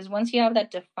 Because once you have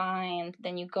that defined,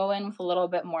 then you go in with a little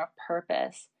bit more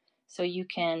purpose. So you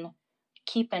can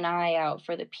keep an eye out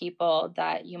for the people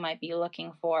that you might be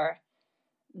looking for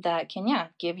that can,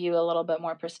 give you a little bit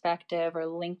more perspective or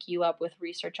link you up with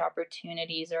research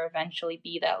opportunities or eventually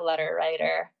be that letter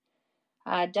writer.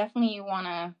 Definitely you want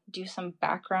to do some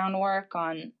background work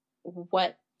on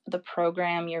what the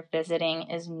program you're visiting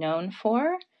is known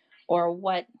for or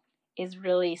what is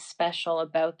really special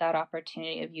about that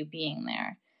opportunity of you being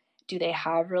there. Do they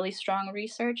have really strong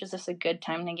research? Is this a good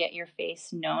time to get your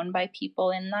face known by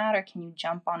people in that, or can you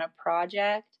jump on a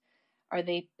project? Are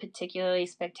they particularly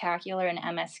spectacular in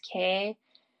MSK?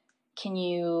 Can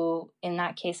you, in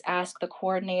that case, ask the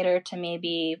coordinator to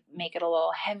maybe make it a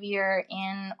little heavier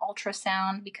in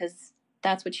ultrasound because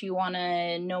that's what you want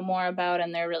to know more about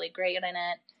and they're really great in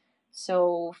it.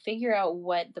 So figure out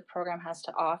what the program has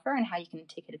to offer and how you can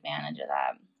take advantage of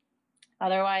that.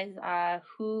 Otherwise,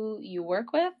 who you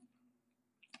work with,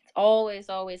 it's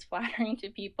always flattering to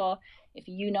people if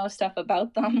you know stuff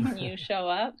about them when you show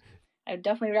up. I would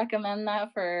definitely recommend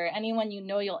that for anyone you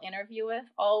know you'll interview with.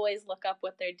 Always look up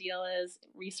what their deal is,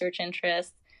 research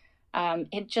interests.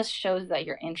 It just shows that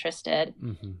you're interested.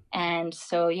 And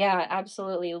so,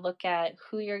 absolutely look at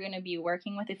who you're going to be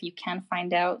working with if you can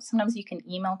find out. Sometimes you can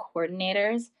email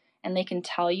coordinators and they can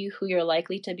tell you who you're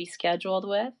likely to be scheduled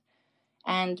with.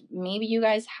 And maybe you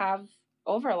guys have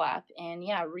overlap in,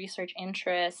 research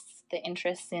interests, the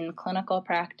interests in clinical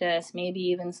practice, maybe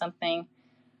even something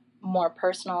more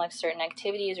personal like certain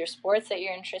activities or sports that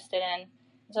you're interested in.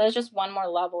 So there's just one more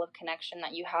level of connection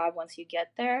that you have once you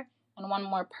get there and one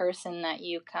more person that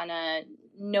you kind of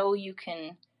know you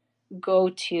can go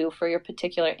to for your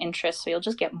particular interest. So you'll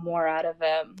just get more out of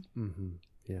it.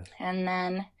 Yeah. And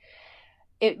then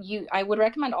I would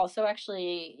recommend also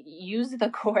actually use the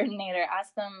coordinator,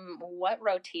 ask them what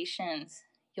rotations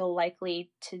you'll likely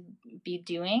to be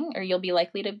doing or you'll be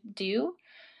likely to do.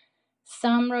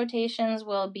 Some rotations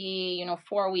will be,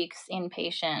 4 weeks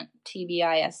inpatient,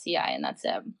 TBI, SCI, and that's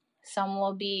it. Some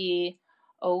will be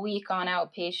a week on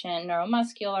outpatient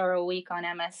neuromuscular, a week on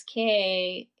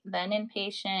MSK, then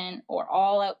inpatient, or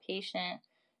all outpatient.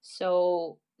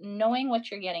 So knowing what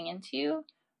you're getting into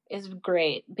is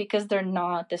great because they're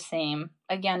not the same.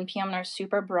 Again, PM&R is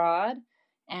super broad,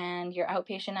 and your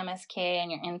outpatient MSK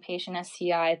and your inpatient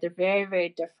SCI, they're very,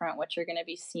 very different what you're going to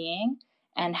be seeing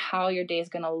and how your day is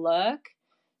going to look.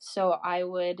 So I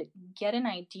would get an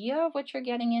idea of what you're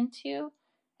getting into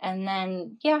and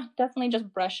then, definitely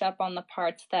just brush up on the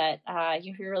parts that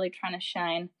you're really trying to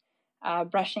shine.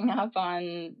 Brushing up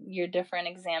on your different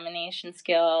examination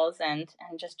skills and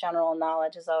just general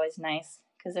knowledge is always nice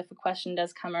because if a question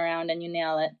does come around and you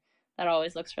nail it, that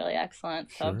always looks really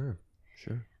excellent. So,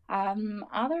 Sure.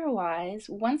 Otherwise,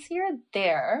 once you're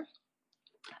there,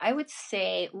 I would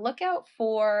say look out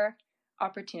for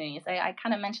opportunities. I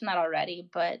kind of mentioned that already,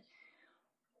 but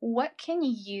what can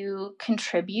you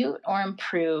contribute or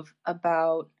improve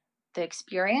about the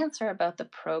experience or about the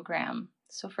program?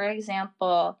 So, for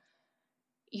example,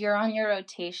 you're on your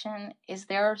rotation. Is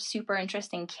there a super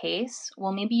interesting case?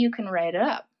 Well, maybe you can write it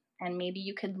up and maybe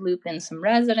you could loop in some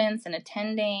residents and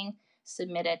attending,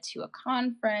 submit it to a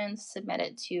conference, submit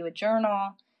it to a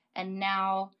journal, and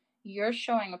now you're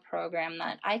showing a program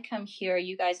that I come here,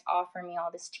 you guys offer me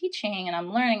all this teaching and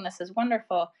I'm learning, this is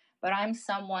wonderful, but I'm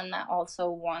someone that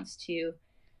also wants to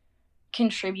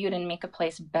contribute and make a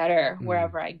place better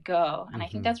wherever I go. And I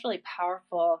think that's really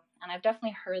powerful. And I've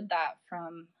definitely heard that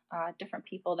from different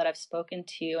people that I've spoken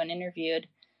to and interviewed.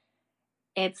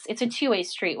 It's a two-way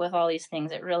street with all these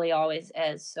things. It really always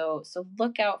is. So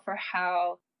look out for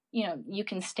how you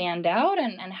can stand out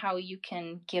and how you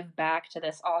can give back to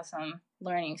this awesome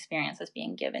learning experience that's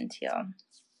being given to you.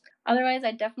 Otherwise,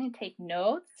 I definitely take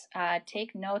notes.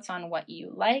 Take notes on what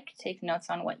you like. Take notes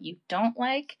on what you don't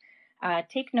like.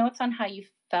 Take notes on how you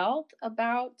felt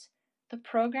about the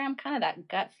program, kind of that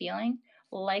gut feeling.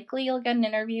 Likely you'll get an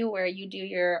interview where you do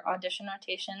your audition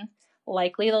rotation.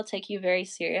 Likely they'll take you very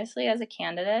seriously as a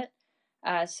candidate.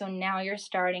 So now you're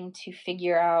starting to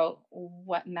figure out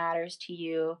what matters to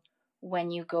you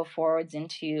when you go forwards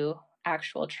into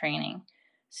actual training.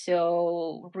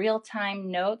 So real-time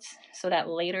notes so that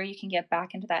later you can get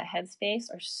back into that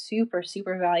headspace are super,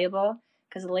 super valuable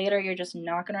because later you're just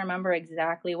not going to remember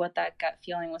exactly what that gut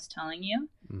feeling was telling you.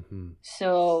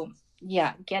 So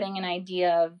getting an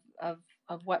idea of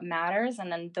of what matters. And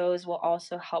then those will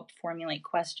also help formulate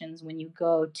questions when you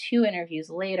go to interviews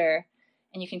later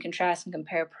and you can contrast and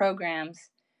compare programs.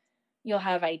 You'll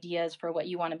have ideas for what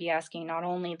you want to be asking, not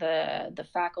only the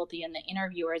faculty and the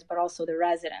interviewers, but also the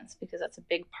residents, because that's a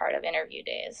big part of interview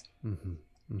days. Mm-hmm.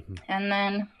 Mm-hmm. And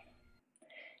then,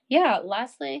 yeah,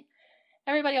 lastly,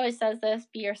 everybody always says this,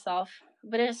 be yourself,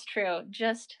 but it's true.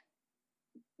 Just,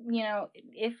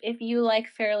 if you like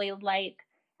fairly light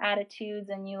attitudes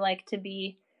and you like to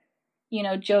be,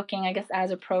 joking, I guess, as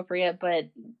appropriate,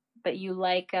 but you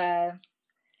like an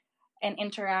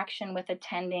interaction with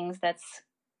attendings that's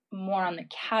more on the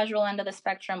casual end of the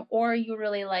spectrum, or you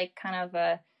really like kind of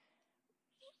a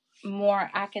more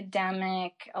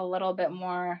academic, a little bit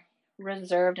more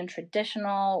reserved and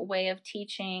traditional way of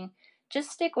teaching,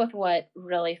 just stick with what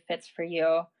really fits for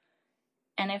you.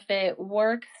 And if it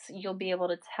works, you'll be able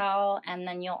to tell, and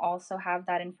then you'll also have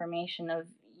that information of,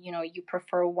 you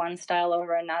prefer one style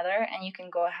over another, and you can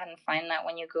go ahead and find that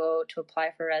when you go to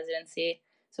apply for residency.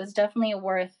 So it's definitely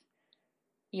worth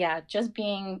just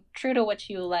being true to what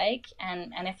you like,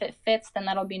 and if it fits, then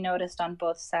that'll be noticed on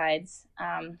both sides.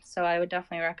 So I would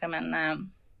definitely recommend that.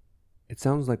 It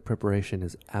sounds like preparation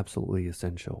is absolutely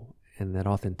essential, and that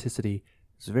authenticity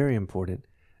is very important,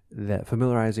 that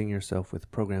familiarizing yourself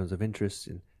with programs of interest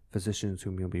and physicians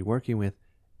whom you'll be working with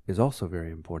is also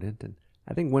very important. And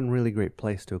I think one really great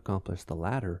place to accomplish the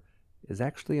latter is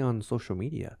actually on social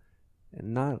media.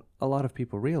 And not a lot of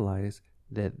people realize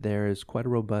that there is quite a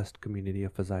robust community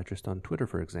of physiatrists on Twitter,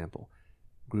 for example,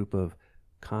 a group of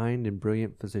kind and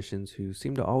brilliant physicians who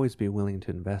seem to always be willing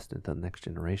to invest in the next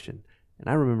generation. And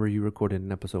I remember you recorded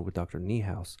an episode with Dr.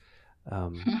 Niehaus,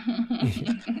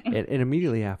 and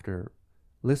immediately after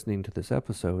listening to this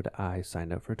episode, I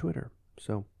signed up for Twitter.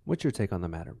 So what's your take on the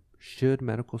matter? Should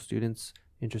medical students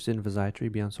interested in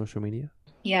physiatry be on social media?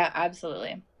 Yeah,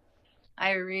 absolutely.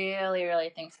 I really,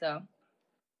 really think so.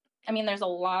 I mean, there's a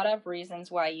lot of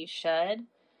reasons why you should,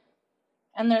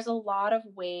 and there's a lot of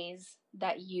ways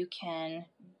that you can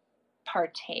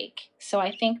partake. So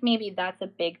I think maybe that's a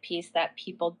big piece that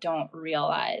people don't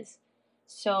realize.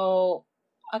 So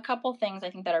a couple things I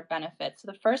think that are benefits.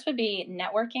 So the first would be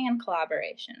networking and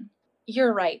collaboration.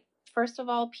 You're right. First of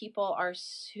all, people are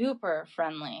super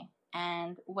friendly.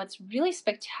 And what's really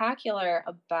spectacular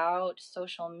about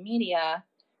social media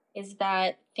is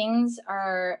that things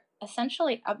are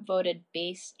essentially upvoted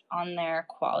based on their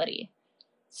quality.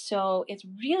 So it's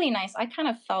really nice. I kind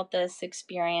of felt this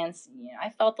experience. I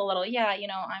felt a little,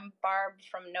 I'm Barb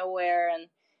from nowhere, and,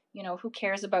 who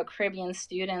cares about Caribbean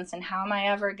students, and how am I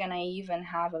ever going to even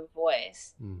have a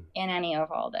voice in any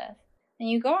of all this? And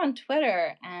you go on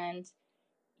Twitter and,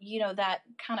 that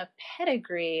kind of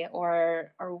pedigree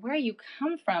or where you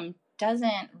come from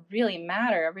doesn't really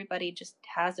matter. Everybody just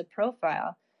has a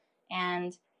profile.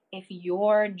 And if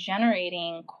you're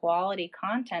generating quality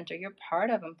content or you're part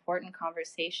of important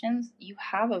conversations, you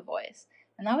have a voice.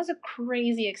 And that was a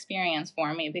crazy experience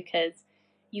for me, because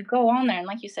you go on there and,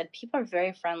 like you said, people are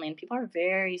very friendly and people are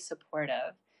very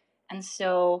supportive. And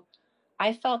so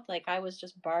I felt like I was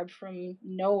just Barb from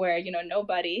nowhere,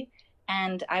 nobody.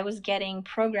 And I was getting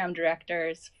program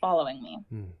directors following me.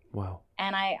 Wow.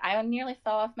 And I nearly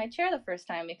fell off my chair the first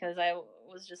time, because I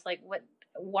was just like,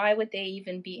 why would they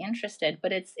even be interested?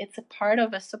 But it's a part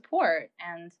of a support.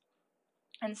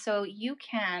 And so you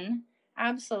can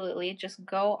absolutely just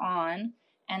go on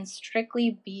and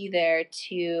strictly be there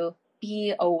to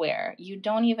be aware. You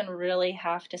don't even really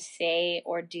have to say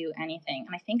or do anything.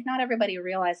 And I think not everybody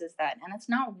realizes that. And it's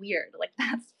not weird. Like,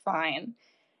 that's fine.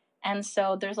 And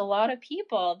so there's a lot of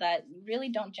people that really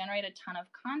don't generate a ton of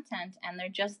content, and they're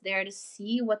just there to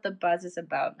see what the buzz is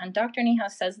about. And Dr.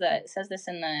 Niehaus says this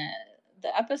in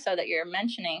the episode that you're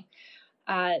mentioning,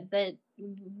 that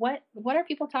what are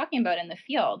people talking about in the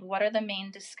field? What are the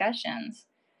main discussions?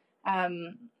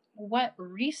 What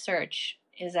research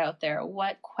is out there?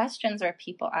 What questions are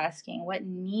people asking? What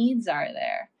needs are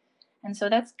there? And so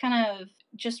that's kind of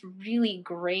just really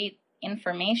great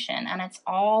information, and it's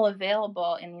all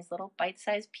available in these little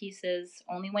bite-sized pieces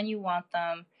only when you want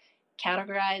them,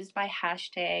 categorized by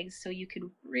hashtags, so you could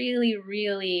really,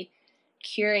 really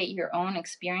curate your own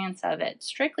experience of it,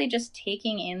 strictly just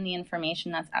taking in the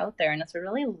information that's out there. And it's a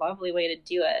really lovely way to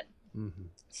do it. Mm-hmm.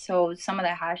 So some of the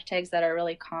hashtags that are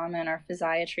really common are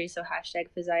physiatry, so hashtag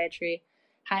physiatry,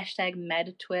 hashtag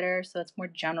med Twitter, so it's more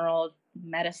general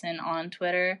medicine on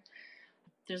Twitter.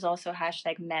 There's also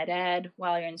hashtag meded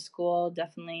while you're in school,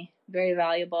 definitely very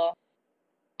valuable.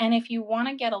 And if you want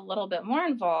to get a little bit more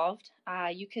involved,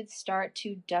 you could start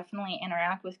to definitely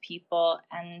interact with people.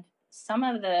 And some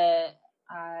of the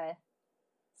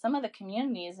some of the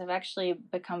communities have actually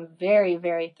become very,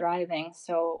 very thriving.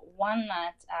 So one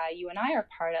that you and I are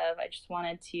part of, I just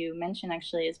wanted to mention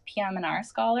actually, is PM&R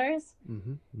Scholars.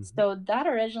 Mm-hmm, mm-hmm. So that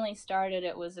originally started,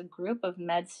 it was a group of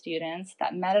med students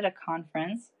that met at a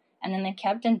conference, and then they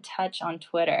kept in touch on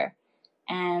Twitter.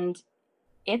 And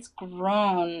it's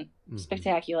grown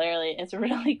spectacularly. It's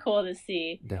really cool to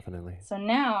see. Definitely. So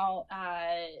now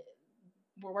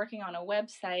we're working on a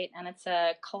website, and it's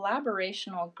a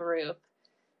collaborational group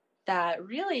that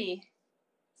really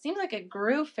seems like it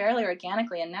grew fairly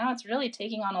organically, and now it's really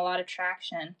taking on a lot of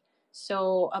traction.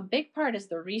 So a big part is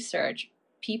the research,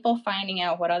 people finding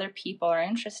out what other people are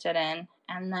interested in,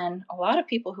 and then a lot of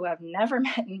people who have never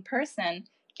met in person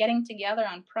getting together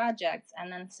on projects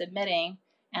and then submitting.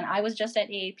 And I was just at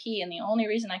AAP, and the only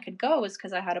reason I could go was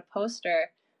because I had a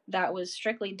poster that was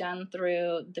strictly done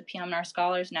through the PM&R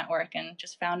Scholars Network, and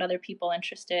just found other people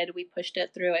interested. We pushed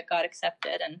it through, it got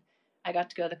accepted, and I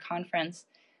got to go to the conference.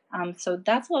 So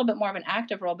that's a little bit more of an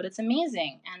active role, but it's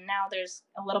amazing. And now there's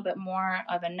a little bit more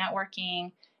of a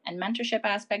networking and mentorship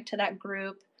aspect to that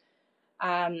group.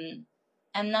 And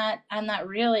that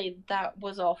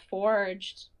was all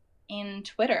forged in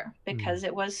Twitter because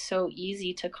it was so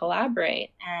easy to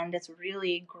collaborate, and it's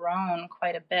really grown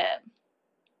quite a bit.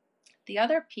 The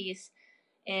other piece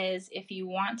is, if you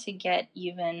want to get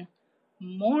even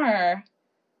more,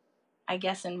 I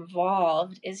guess,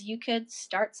 involved, is you could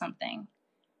start something.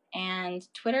 And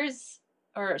Twitter's,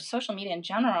 or social media in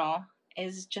general,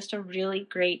 is just a really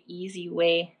great, easy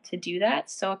way to do that.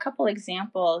 So a couple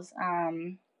examples.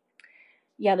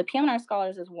 The PM&R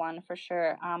Scholars is one for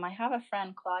sure. I have a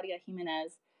friend, Claudia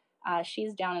Jimenez.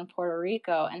 She's down in Puerto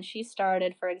Rico, and she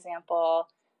started, for example,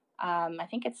 I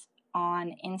think it's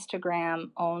on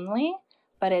Instagram only,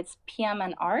 but it's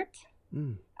PM&Art.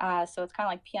 So it's kind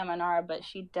of like PM&R, but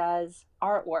she does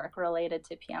artwork related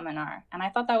to PM&R. And I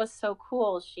thought that was so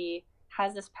cool. She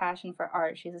has this passion for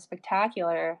art. She's a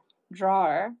spectacular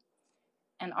drawer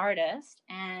and artist.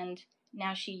 And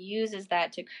now she uses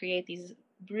that to create these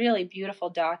really beautiful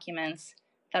documents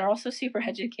that are also super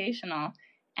educational,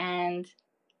 and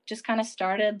just kind of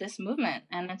started this movement,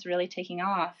 and it's really taking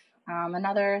off.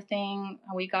 Another thing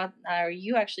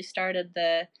you actually started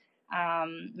the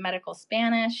medical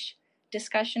Spanish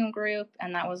discussion group,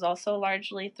 and that was also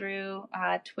largely through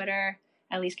Twitter,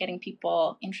 at least getting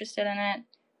people interested in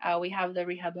it. We have the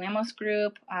Rehablemos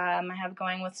group I have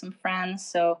going with some friends.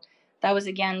 So that was,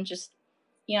 again, just,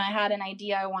 I had an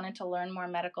idea. I wanted to learn more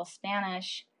medical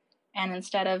Spanish, and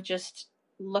instead of just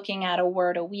looking at a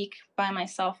word a week by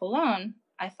myself alone,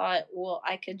 I thought, well,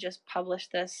 I could just publish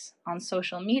this on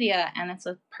social media, and it's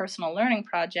a personal learning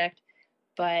project,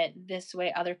 but this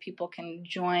way other people can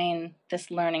join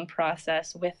this learning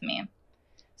process with me.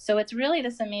 So it's really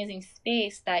this amazing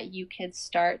space that you could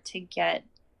start to get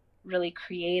really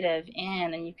creative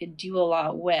in, and you could do a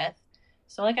lot with.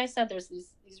 So like I said, there's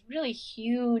these really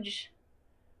huge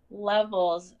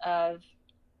levels of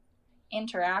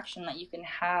interaction that you can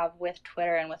have with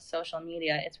Twitter and with social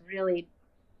media. It really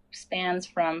spans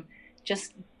from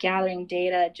just gathering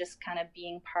data, just kind of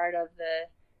being part of the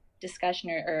discussion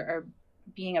or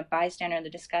being a bystander in the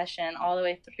discussion, all the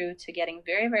way through to getting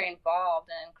very, very involved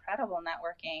in incredible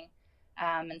networking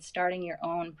and starting your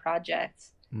own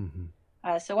projects.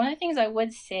 So one of the things I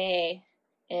would say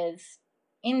is,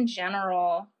 in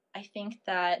general, I think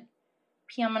that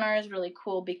PM&R is really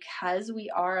cool because we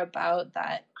are about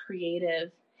that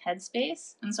creative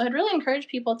headspace. And so I'd really encourage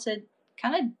people to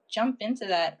kind of jump into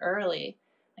that early.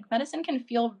 Like, medicine can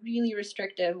feel really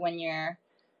restrictive when you're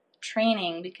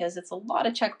training because it's a lot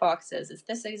of check boxes. It's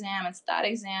this exam, it's that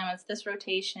exam, it's this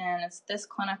rotation, it's this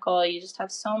clinical. You just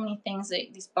have so many things,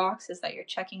 these boxes that you're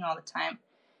checking all the time.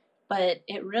 But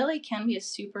it really can be a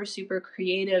super, super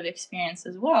creative experience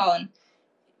as well. And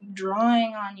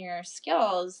drawing on your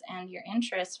skills and your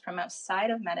interests from outside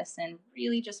of medicine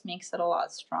really just makes it a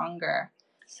lot stronger.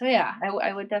 So yeah,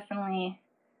 I would definitely,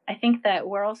 I think that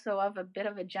we're also of a bit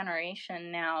of a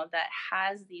generation now that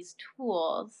has these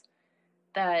tools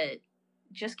that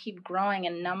just keep growing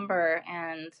in number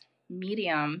and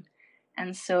medium.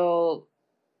 And so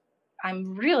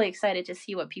I'm really excited to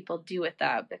see what people do with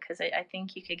that, because I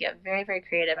think you could get very, very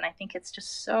creative, and I think it's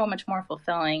just so much more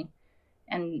fulfilling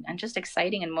and just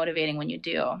exciting and motivating when you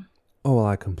do. Oh, well,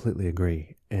 I completely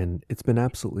agree. And it's been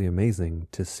absolutely amazing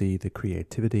to see the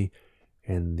creativity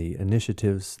and the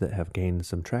initiatives that have gained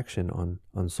some traction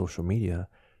on social media.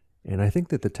 And I think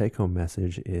that the take-home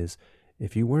message is,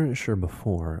 if you weren't sure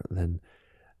before, then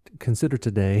consider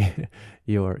today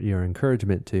your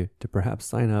encouragement to perhaps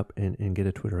sign up and get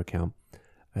a Twitter account.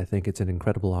 I think it's an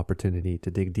incredible opportunity to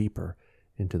dig deeper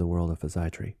into the world of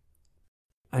physiatry.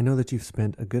 I know that you've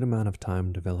spent a good amount of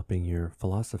time developing your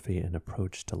philosophy and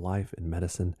approach to life in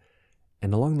medicine,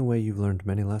 and along the way you've learned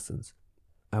many lessons.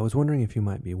 I was wondering if you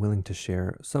might be willing to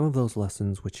share some of those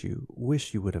lessons which you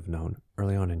wish you would have known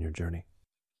early on in your journey.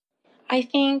 I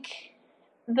think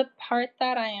the part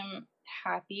that I am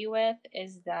happy with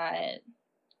is that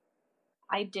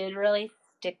I did really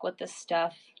stick with the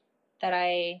stuff that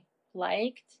I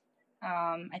liked.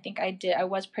 I think I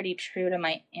was pretty true to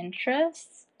my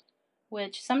interests,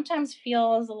 which sometimes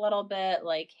feels a little bit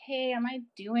like, hey, am I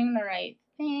doing the right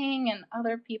thing? And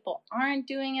other people aren't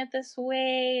doing it this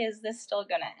way. Is this still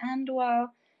going to end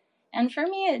well? And for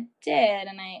me, it did.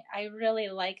 And I really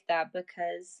like that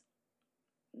because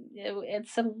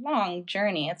it's a long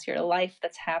journey. It's your life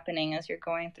that's happening as you're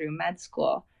going through med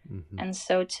school. Mm-hmm. And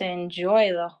so to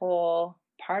enjoy the whole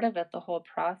part of it, the whole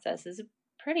process, is a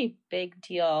pretty big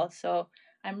deal. So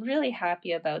I'm really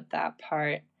happy about that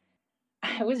part.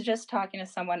 I was just talking to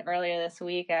someone earlier this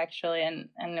week, actually, and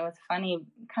it was funny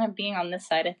kind of being on this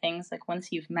side of things, like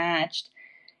once you've matched,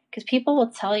 because people will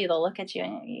tell you, they'll look at you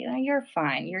and, you're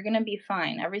fine. You're going to be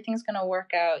fine. Everything's going to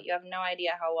work out. You have no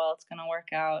idea how well it's going to work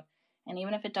out. And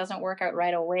even if it doesn't work out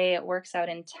right away, it works out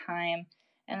in time.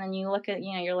 And then you look at,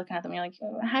 you're looking at them, you're like,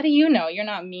 how do you know? You're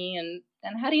not me.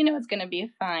 And how do you know it's going to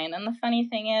be fine? And the funny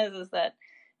thing is that,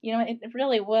 it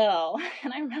really will.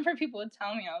 And I remember people would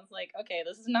tell me, I was like, okay,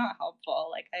 this is not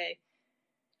helpful.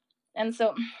 And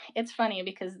so it's funny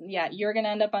because, you're going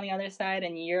to end up on the other side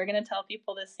and you're going to tell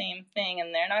people the same thing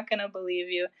and they're not going to believe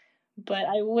you. But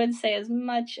I would say as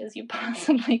much as you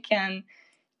possibly can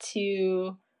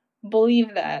to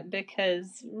believe that,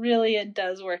 because really it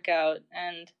does work out.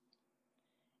 And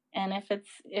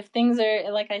if things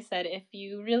are, like I said, if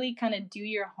you really kind of do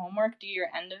your homework, do your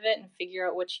end of it and figure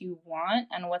out what you want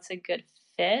and what's a good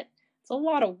fit, it's a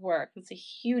lot of work. It's a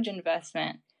huge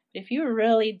investment. But if you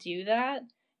really do that,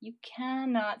 you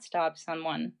cannot stop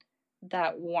someone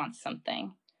that wants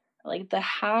something. Like the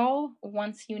how,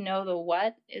 once you know the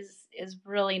what, is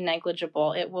really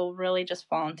negligible. It will really just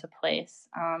fall into place.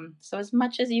 So as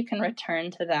much as you can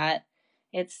return to that,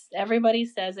 everybody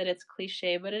says it's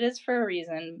cliche, but it is for a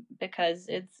reason, because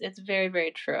it's very,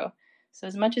 very true. So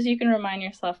as much as you can remind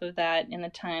yourself of that in the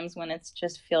times when it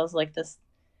just feels like this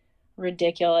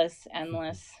ridiculous,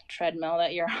 endless treadmill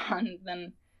that you're on,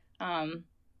 then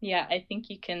I think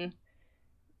you can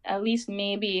at least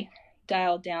maybe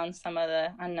dial down some of the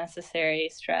unnecessary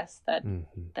stress that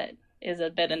is a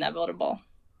bit inevitable.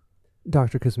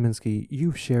 Dr. Kosminski,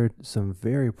 you've shared some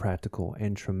very practical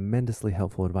and tremendously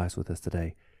helpful advice with us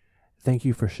today. Thank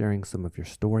you for sharing some of your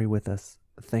story with us.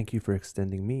 Thank you for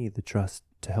extending me the trust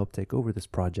to help take over this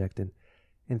project, and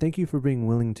thank you for being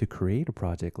willing to create a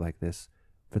project like this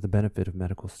for the benefit of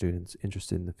medical students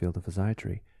interested in the field of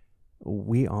physiatry.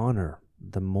 We honor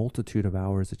the multitude of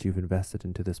hours that you've invested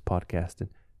into this podcast and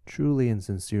truly and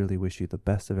sincerely wish you the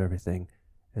best of everything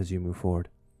as you move forward.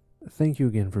 Thank you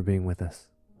again for being with us.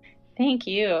 Thank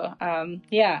you.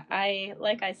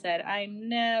 Like I said, I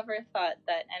never thought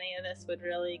that any of this would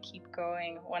really keep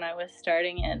going when I was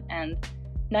starting it, and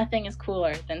nothing is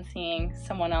cooler than seeing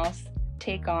someone else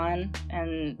take on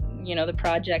the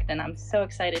project, and I'm so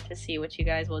excited to see what you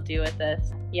guys will do with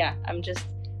this. I'm just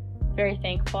very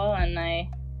thankful, and I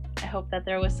hope that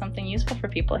there was something useful for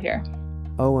people here.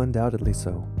 Oh, undoubtedly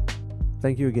so.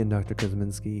 Thank you again, Dr.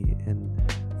 Kosminski, and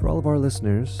for all of our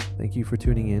listeners, thank you for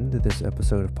tuning in to this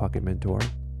episode of Pocket Mentor.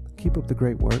 Keep up the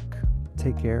great work,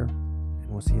 take care, and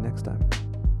we'll see you next time.